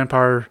cache of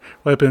vampire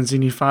weapons,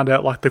 and you find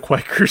out, the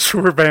Quakers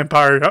were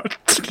vampire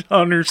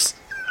hunters.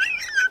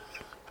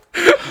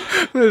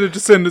 They're the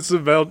descendants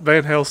of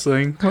Van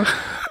Helsing.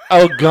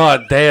 Oh,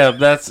 God damn.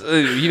 That's,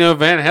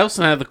 Van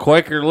Helsing had the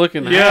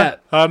Quaker-looking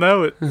hat. I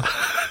know it.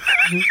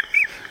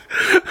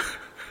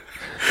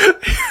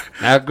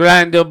 Now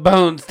grind your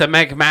bones to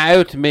make my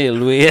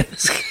oatmeal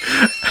with.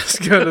 I was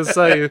going to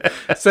say,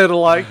 instead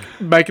of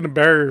making a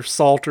barrier of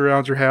salt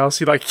around your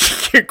house, you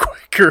get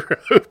Quaker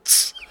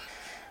oats.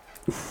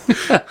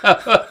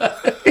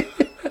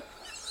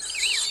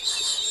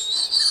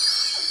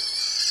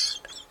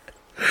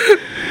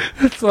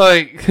 It's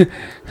like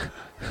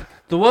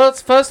the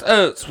world's first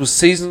oats was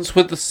seasoned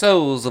with the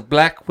souls of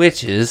black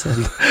witches.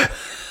 And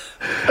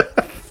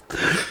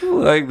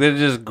they're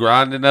just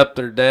grinding up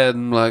their dead,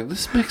 and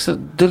this makes a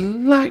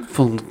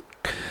delightful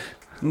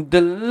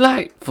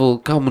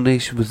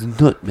combination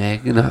with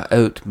nutmeg and our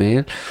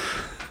oatmeal.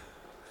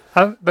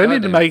 They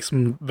need to make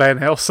some Van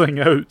Helsing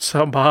oats.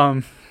 I'll buy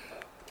them.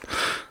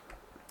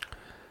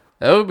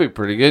 That would be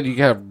pretty good. You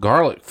could have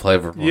garlic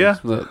flavored ones. Yeah.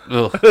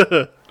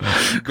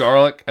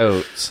 Garlic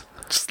oats.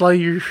 Slay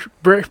your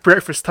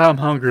breakfast time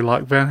hunger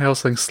like Van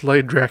Helsing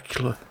slayed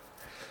Dracula.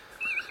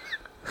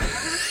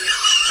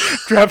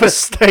 Drive a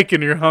stake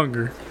in your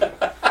hunger.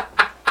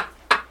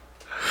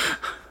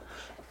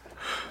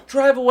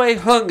 Drive away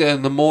hunger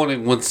in the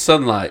morning when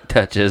sunlight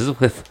touches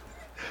with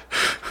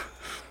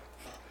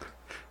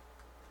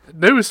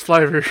newest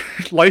flavor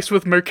laced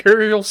with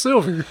mercurial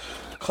silver.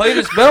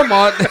 Cletus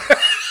Belmont.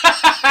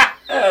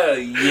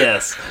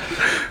 Yes.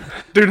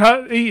 Do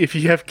not eat if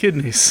you have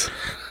kidneys.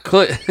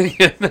 No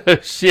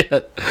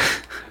shit.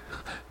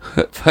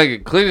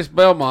 Fucking Cletus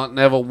Belmont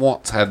never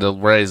once had to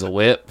raise a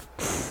whip.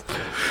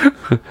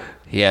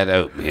 He had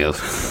oatmeal.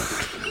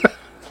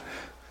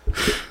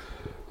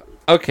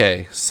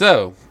 Okay,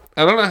 so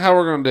I don't know how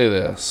we're going to do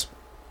this,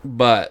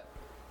 but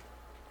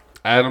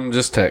Adam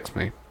just texted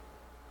me.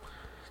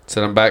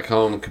 Said I'm back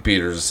home, the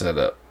computer's set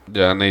up.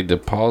 Do I need to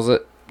pause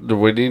it? Do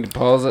we need to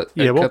pause it?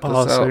 Yeah, we'll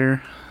pause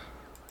here.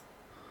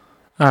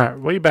 Alright,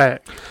 we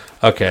back.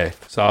 Okay,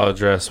 so I'll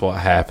address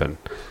what happened.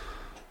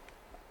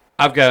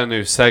 I've got a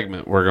new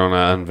segment we're going to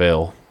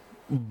unveil,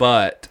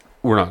 but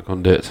we're not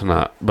going to do it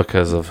tonight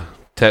because of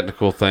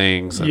technical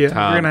things and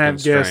time we're going to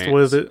have guests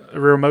with it, a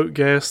remote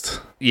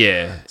guest.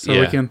 Yeah. So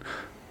we can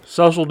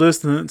social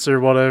distance or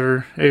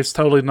whatever. It's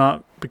totally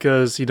not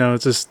because,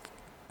 it's just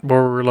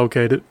where we're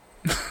located.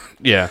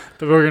 Yeah.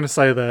 But we're going to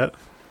say that.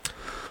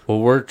 Well,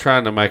 we're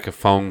trying to make a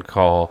phone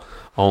call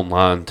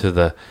online to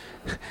the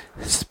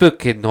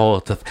spooky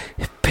north of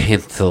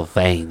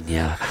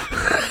Pennsylvania.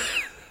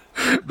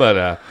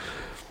 But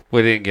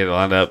we didn't get it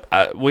lined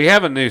up. We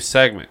have a new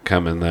segment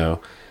coming, though.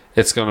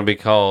 It's going to be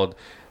called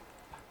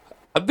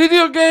A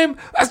Video Game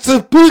That's a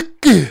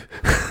Spooky.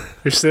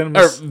 Your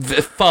cinemas.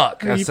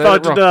 Fuck. You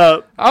fucked it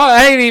up. Oh,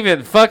 I ain't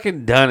even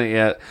fucking done it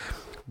yet.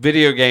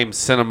 Video Game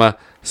Cinema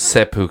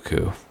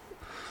Seppuku.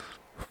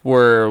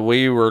 Where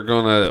we're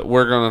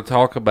gonna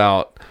talk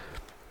about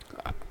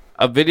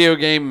a video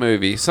game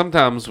movie.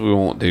 Sometimes we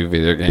won't do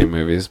video game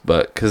movies,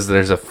 but because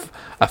there's a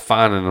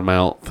finite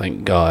amount,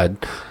 thank God,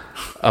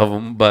 of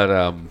them.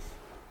 But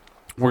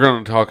we're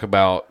going to talk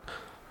about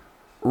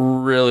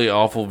really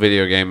awful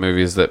video game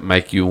movies that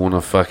make you want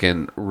to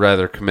fucking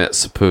rather commit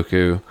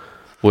seppuku,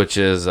 which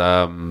is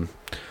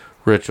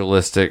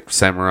ritualistic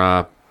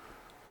samurai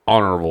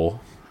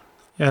honorable.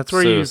 Yeah, that's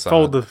where suicide. you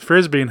fold the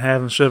frisbee in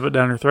half and shove it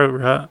down your throat,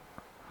 right?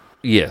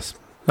 Yes.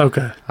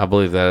 Okay. I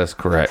believe that is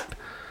correct.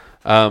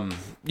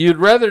 You'd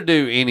rather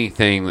do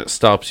anything that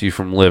stops you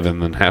from living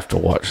than have to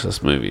watch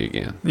this movie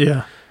again.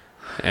 Yeah.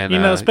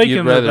 And speaking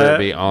you'd rather of that, it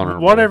be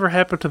honorable. whatever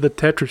happened to the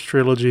Tetris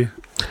trilogy?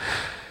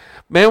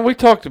 Man, we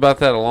talked about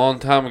that a long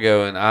time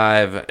ago, and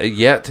I've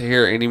yet to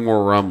hear any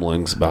more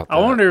rumblings about that. I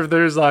wonder if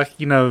there's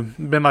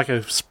been like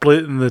a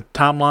split in the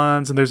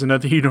timelines and there's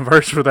another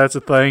universe where that's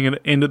a thing and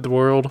it ended the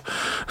world.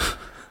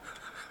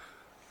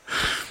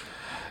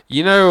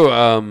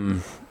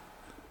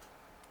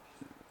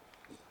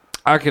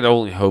 I could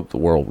only hope the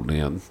world would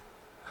end.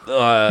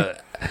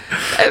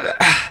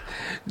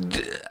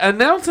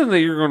 Announcing that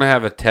you're going to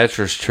have a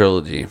Tetris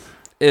trilogy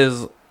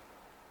is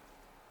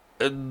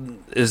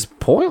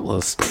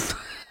pointless.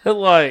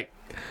 Like,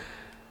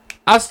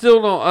 I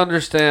still don't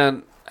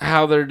understand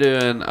how they're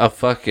doing a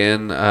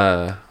fucking.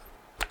 I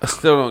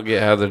still don't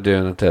get how they're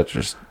doing a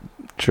Tetris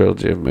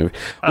trilogy movie,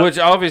 which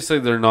obviously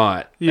they're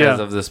not as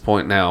of this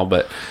point now.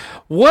 But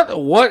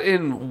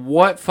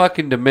what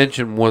fucking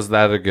dimension was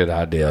that a good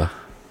idea?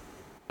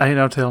 Ain't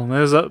no telling. It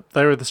was up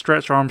there with the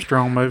Stretch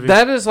Armstrong movie.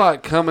 That is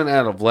like coming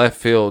out of left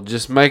field,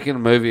 just making a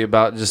movie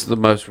about just the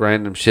most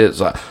random shit. It's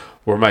like,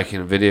 we're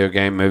making a video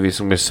game movie. It's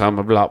going to be some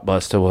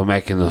blockbuster. We're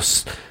making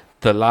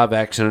the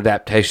live-action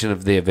adaptation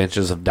of The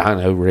Adventures of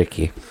Dino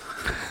Ricky.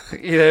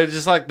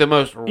 Just like the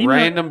most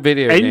random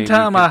video game.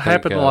 Anytime I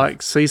happen to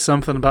see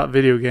something about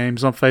video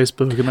games on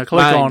Facebook and I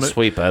click on it,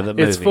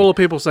 it's full of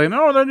people saying,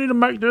 "Oh, they need to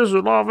make this a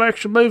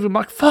live-action movie." I'm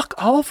like, fuck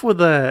off with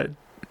that.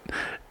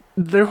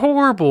 They're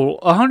horrible.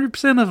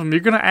 100% of them. You're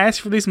going to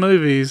ask for these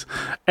movies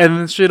and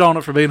then shit on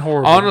it for being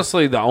horrible.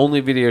 Honestly, the only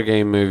video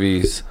game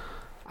movies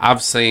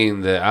I've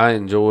seen that I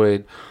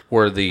enjoyed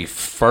were the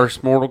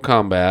first Mortal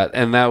Kombat,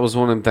 and that was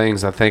one of the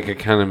things I think I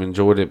kind of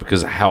enjoyed it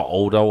because of how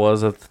old I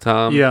was at the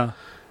time. Yeah.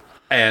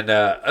 And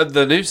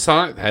the new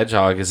Sonic the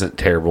Hedgehog isn't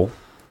terrible.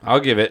 I'll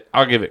give it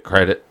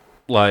credit.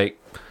 Like,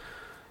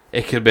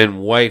 it could have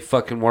been way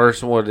fucking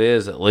worse than what it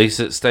is. At least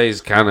it stays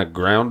kind of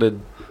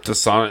grounded to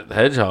Sonic the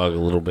Hedgehog a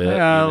little bit.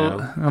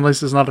 Yeah, at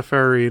least it's not a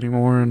furry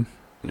anymore, and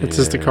it's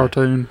just a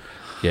cartoon.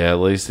 Yeah, at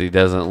least he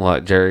doesn't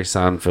like Jerry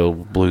Seinfeld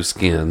with blue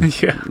skin.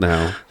 Yeah.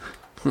 No.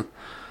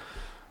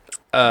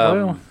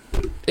 Well.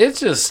 It's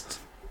just...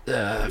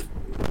 And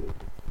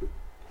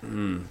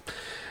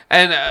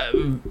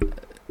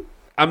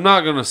I'm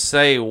not going to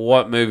say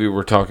what movie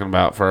we're talking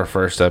about for our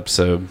first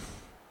episode.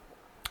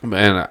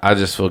 Man, I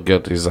just feel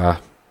guilty as I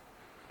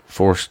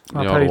forced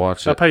y'all to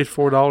watch it. I paid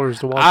 $4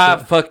 to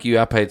watch it. Fuck you.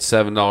 I paid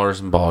 $7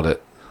 and bought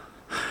it.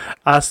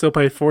 I still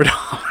paid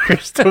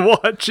 $4 to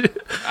watch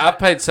it. I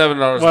paid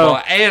 $7 to buy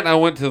it, and I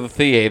went to the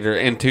theater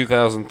in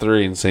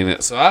 2003 and seen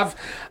it. So I've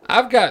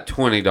got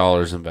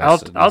 $20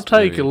 invested. I'll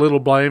take a little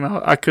blame.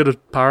 I could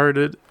have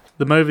pirated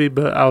the movie,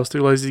 but I was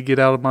too lazy to get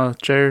out of my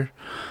chair,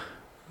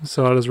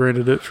 so I just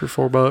rented it for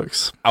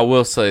 $4. I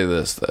will say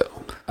this though,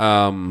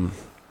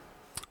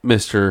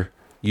 Mr.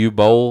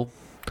 U-Bowl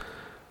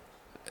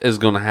is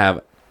going to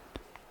have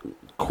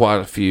quite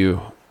a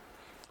few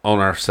on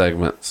our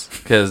segments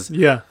because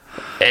like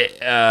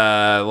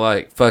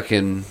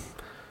fucking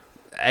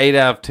 8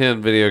 out of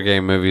 10 video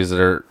game movies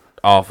that are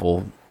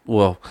awful.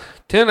 Well,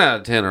 10 out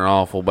of 10 are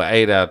awful, but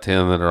 8 out of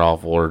 10 that are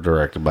awful are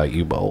directed by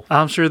U-Bowl.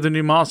 I'm sure the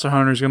new Monster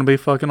Hunter is going to be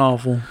fucking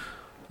awful.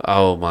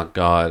 Oh my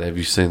God, have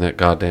you seen that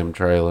goddamn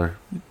trailer?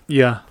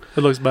 Yeah,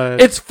 it looks bad.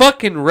 It's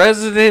fucking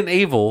Resident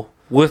Evil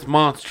with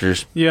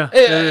monsters. Yeah,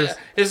 it is.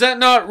 Is that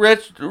not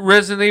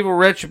Resident Evil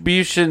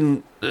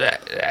Retribution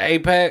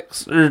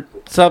Apex or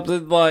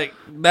something? Like,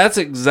 that's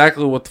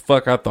exactly what the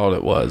fuck I thought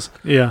it was.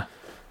 Yeah.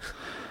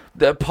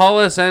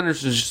 Paul S.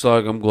 Anderson's just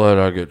like, I'm glad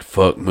I get to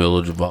fuck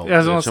Mila Jovovich. Yeah, I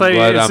was gonna say,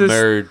 I'm glad I'm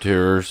married to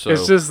her. So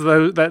it's just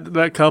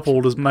that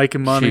couple is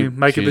making money,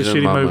 making the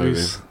shitty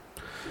movies.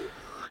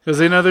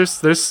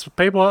 Because, there's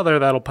people out there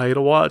that'll pay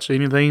to watch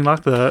anything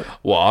like that.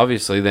 Well,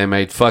 obviously, they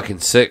made fucking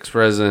 6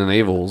 Resident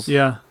Evils.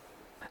 Yeah.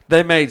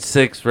 They made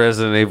 6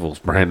 Resident Evils,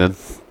 Brandon.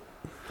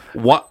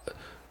 What?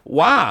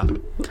 Why?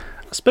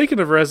 Speaking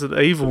of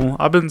Resident Evil,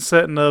 I've been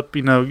setting up,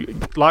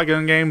 light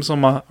gun games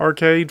on my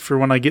arcade for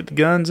when I get the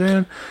guns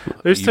in.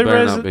 There's you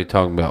better not be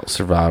talking about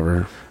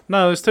Survivor.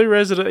 No, there's 2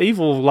 Resident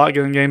Evil light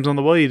gun games on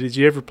the Wii. Did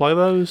you ever play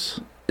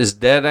those? Is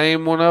Dead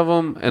Aim one of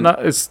them? And no,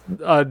 it's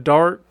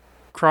Dark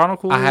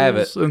Chronicles. I have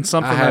it. And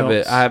something I have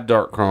else. it. I have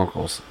Dark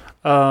Chronicles.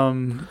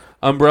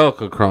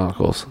 Umbrella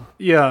Chronicles.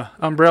 Yeah,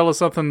 Umbrella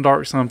something,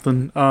 Dark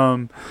something.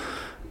 Are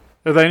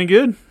they any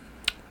good?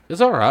 It's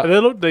all right. They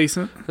look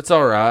decent. It's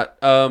all right.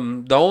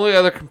 The only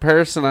other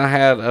comparison I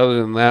had other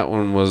than that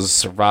one was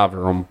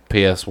Survivor on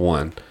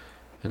PS1.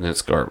 and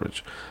it's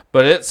garbage.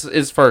 But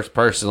it's first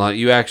person. Like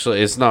you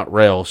actually, it's not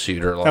rail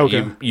shooter. Like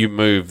you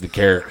move the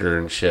character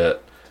and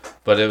shit.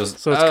 But it was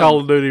so it's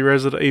Call of Duty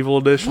Resident Evil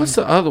Edition. What's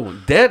the other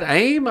one? Dead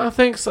Aim, I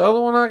think, is the other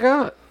one I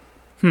got.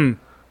 I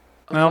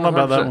don't know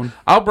about that one.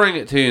 I'll bring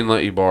it to you and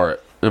let you borrow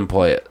it and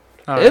play it.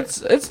 Right.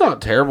 It's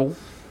not terrible.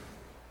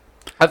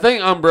 I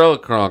think Umbrella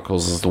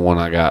Chronicles is the one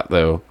I got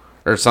though,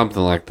 or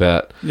something like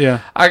that.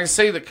 Yeah, I can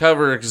see the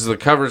cover because the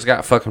cover's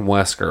got fucking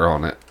Wesker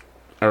on it.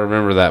 I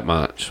remember that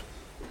much.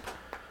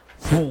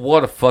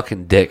 What a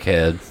fucking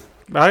dickhead!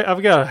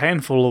 I've got a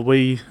handful of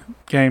Wii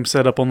games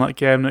set up on that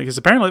cabinet because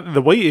apparently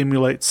the Wii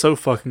emulates so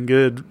fucking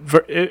good.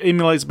 It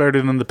emulates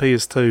better than the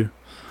PS2.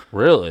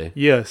 Really?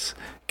 Yes,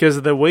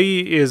 because the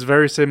Wii is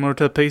very similar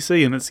to a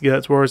PC in its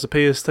guts, whereas the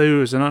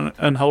PS2 is an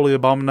unholy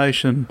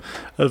abomination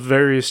of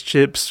various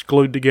chips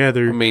glued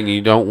together. I mean,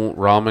 you don't want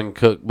Ramen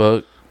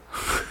Cookbook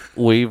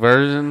Wii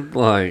version?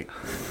 Like,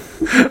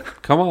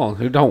 come on,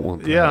 who don't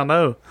want that? Yeah, I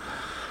know.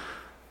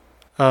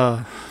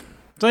 So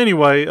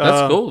anyway...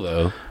 That's cool,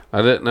 though.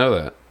 I didn't know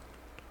that.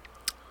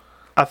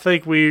 I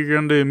think we're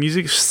going to do a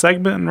music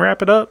segment and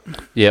wrap it up.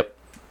 Yep.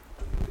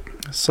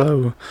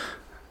 So,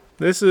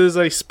 this is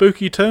a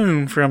spooky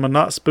tune from a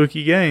not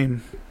spooky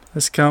game.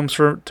 This comes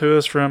to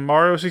us from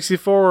Mario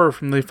 64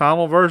 from the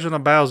final version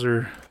of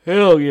Bowser.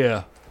 Hell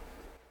yeah.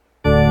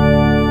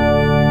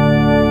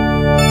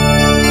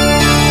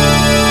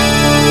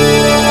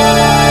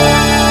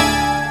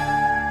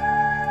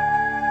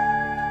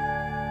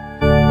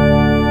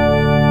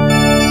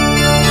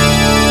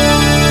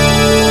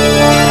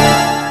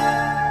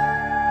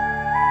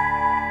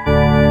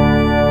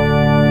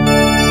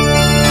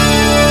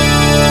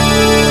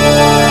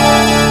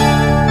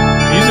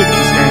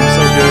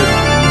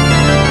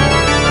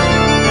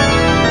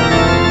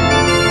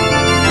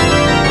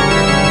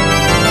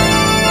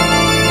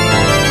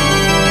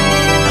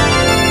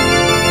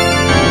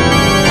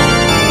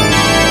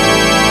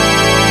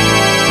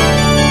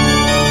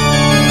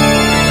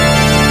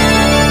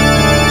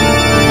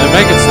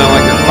 Make it sound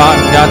like you're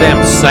fighting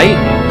goddamn Satan.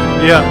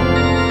 Yeah.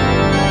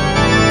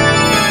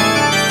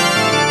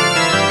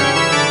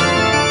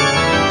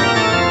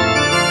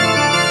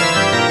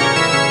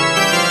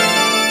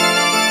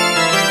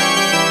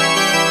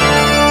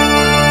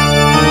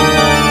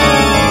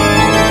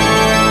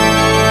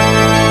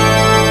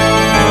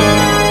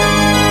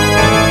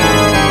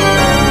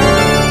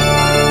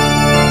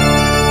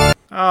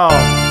 Oh.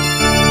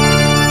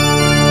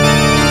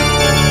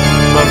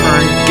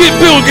 Buffering. Get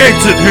Bill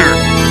Gates in here!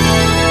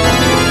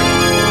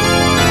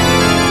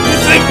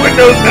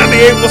 Windows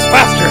 98 was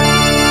faster,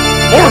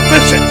 more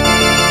efficient.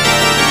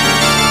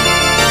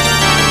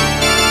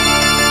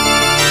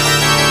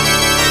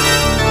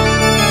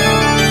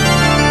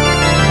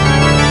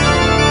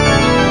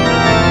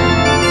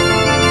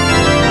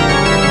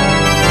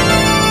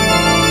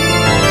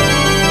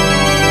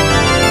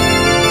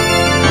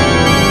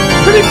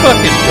 Pretty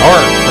fucking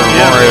dark for a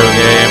Mario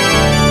game.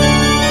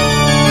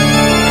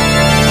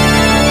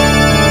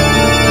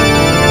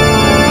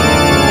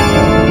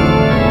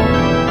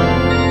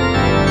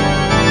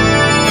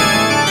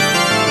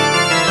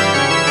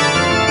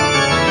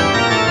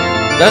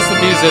 That's the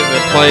music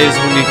that plays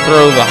when you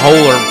throw the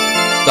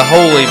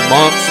holy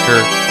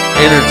monster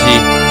energy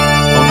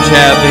on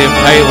Chad the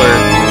Impaler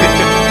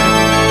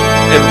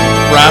in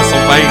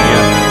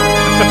WrestleMania.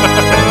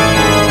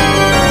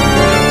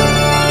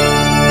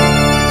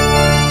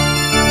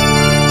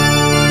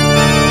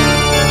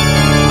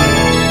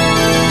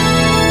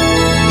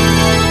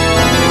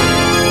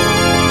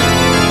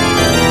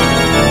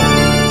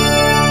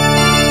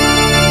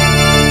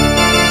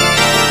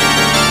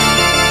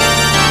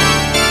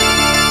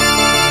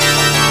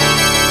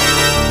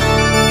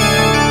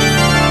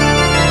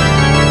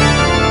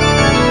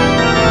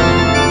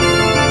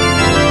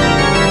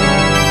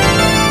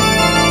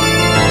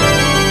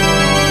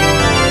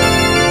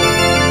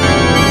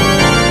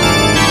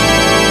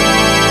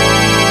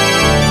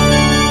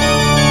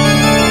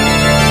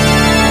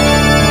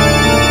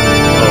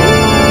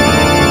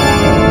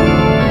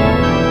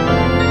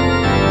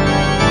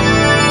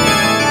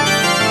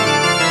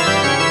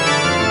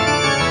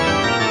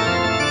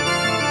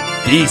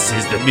 This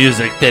is the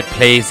music that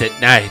plays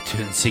at night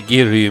when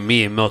Shigeru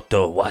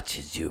Miyamoto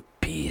watches you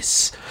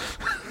piss.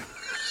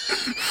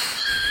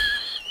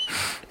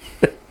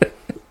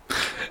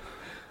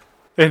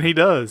 And he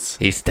does.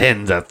 He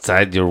stands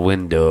outside your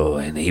window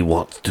and he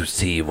wants to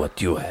see what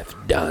you have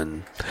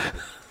done.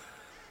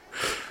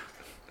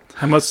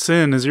 How much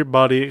sin is your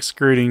body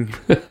excreting?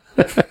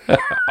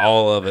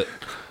 All of it.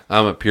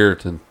 I'm a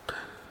Puritan.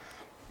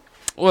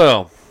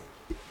 Well,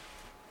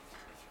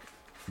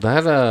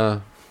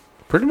 that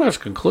pretty much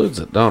concludes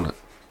it, don't it?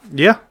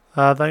 Yeah,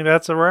 I think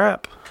that's a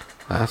wrap.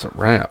 That's a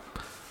wrap.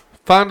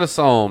 Find us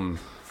on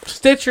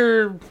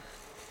Stitcher,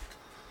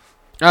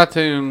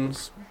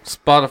 iTunes,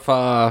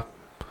 Spotify,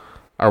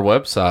 our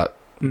website,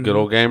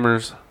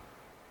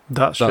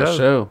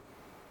 goodoldgamers.show.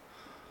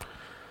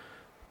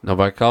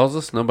 Nobody calls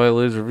us. Nobody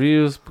leaves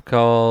reviews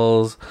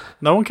because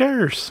No one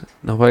cares.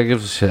 nobody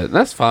gives a shit. And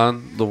that's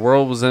fine. The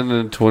world was ending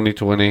in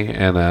 2020,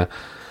 and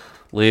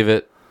leave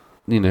it,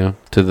 to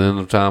the end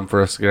of time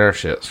for us to get our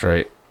shit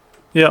straight.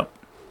 Yep.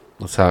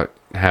 That's how it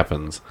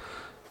happens.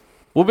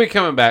 We'll be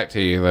coming back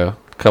to you, though,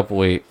 a couple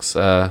weeks.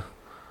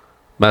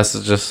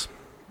 Message us,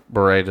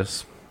 berate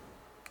us,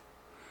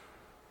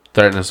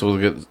 threaten us with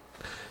good.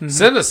 Mm-hmm.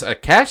 Send us a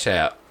cash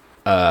app.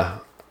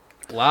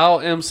 Lyle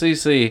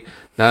MCC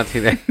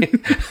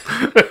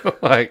 1980.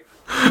 Like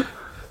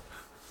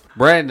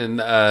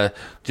Brandon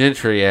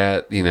Gentry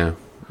at,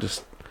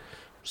 just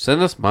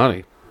send us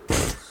money.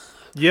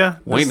 Yeah.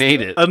 We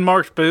need it.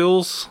 Unmarked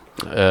bills.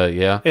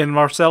 Yeah. And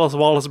Marcellus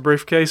Wallace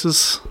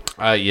briefcases.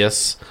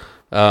 Yes.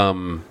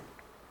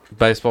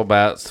 Baseball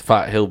bats to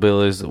fight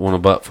hillbillies that want to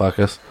butt fuck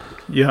us.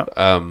 Yeah.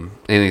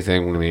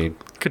 Anything we need.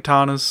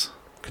 Katanas.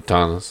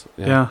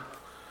 Yeah.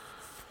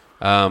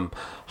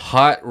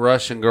 Hot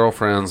Russian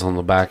girlfriends on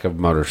the back of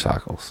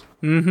motorcycles.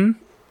 Mm-hmm.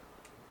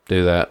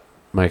 Do that.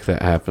 Make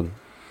that happen.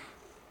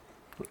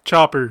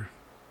 Chopper.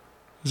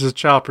 This is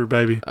Chopper,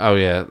 baby. Oh,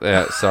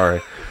 yeah.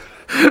 Sorry.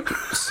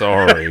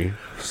 Sorry.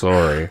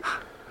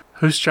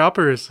 Whose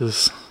Chopper is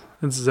this?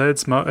 It's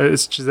Zed's.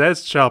 It's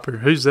Zed's Chopper.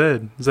 Who's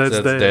Zed? Zed's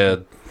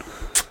dead.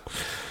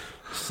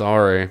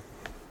 Sorry.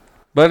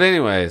 But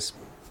anyways.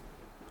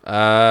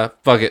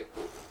 Fuck it.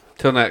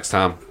 Till next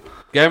time.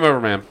 Game over,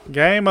 man.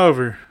 Game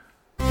over.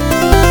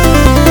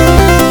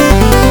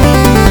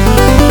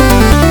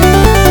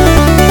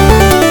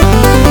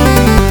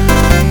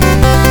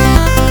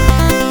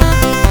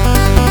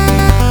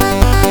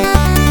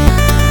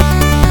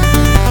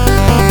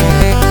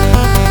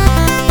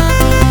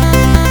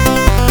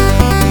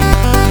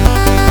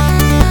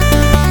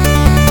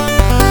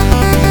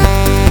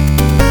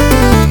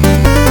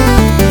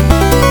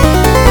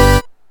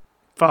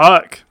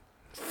 Fuck.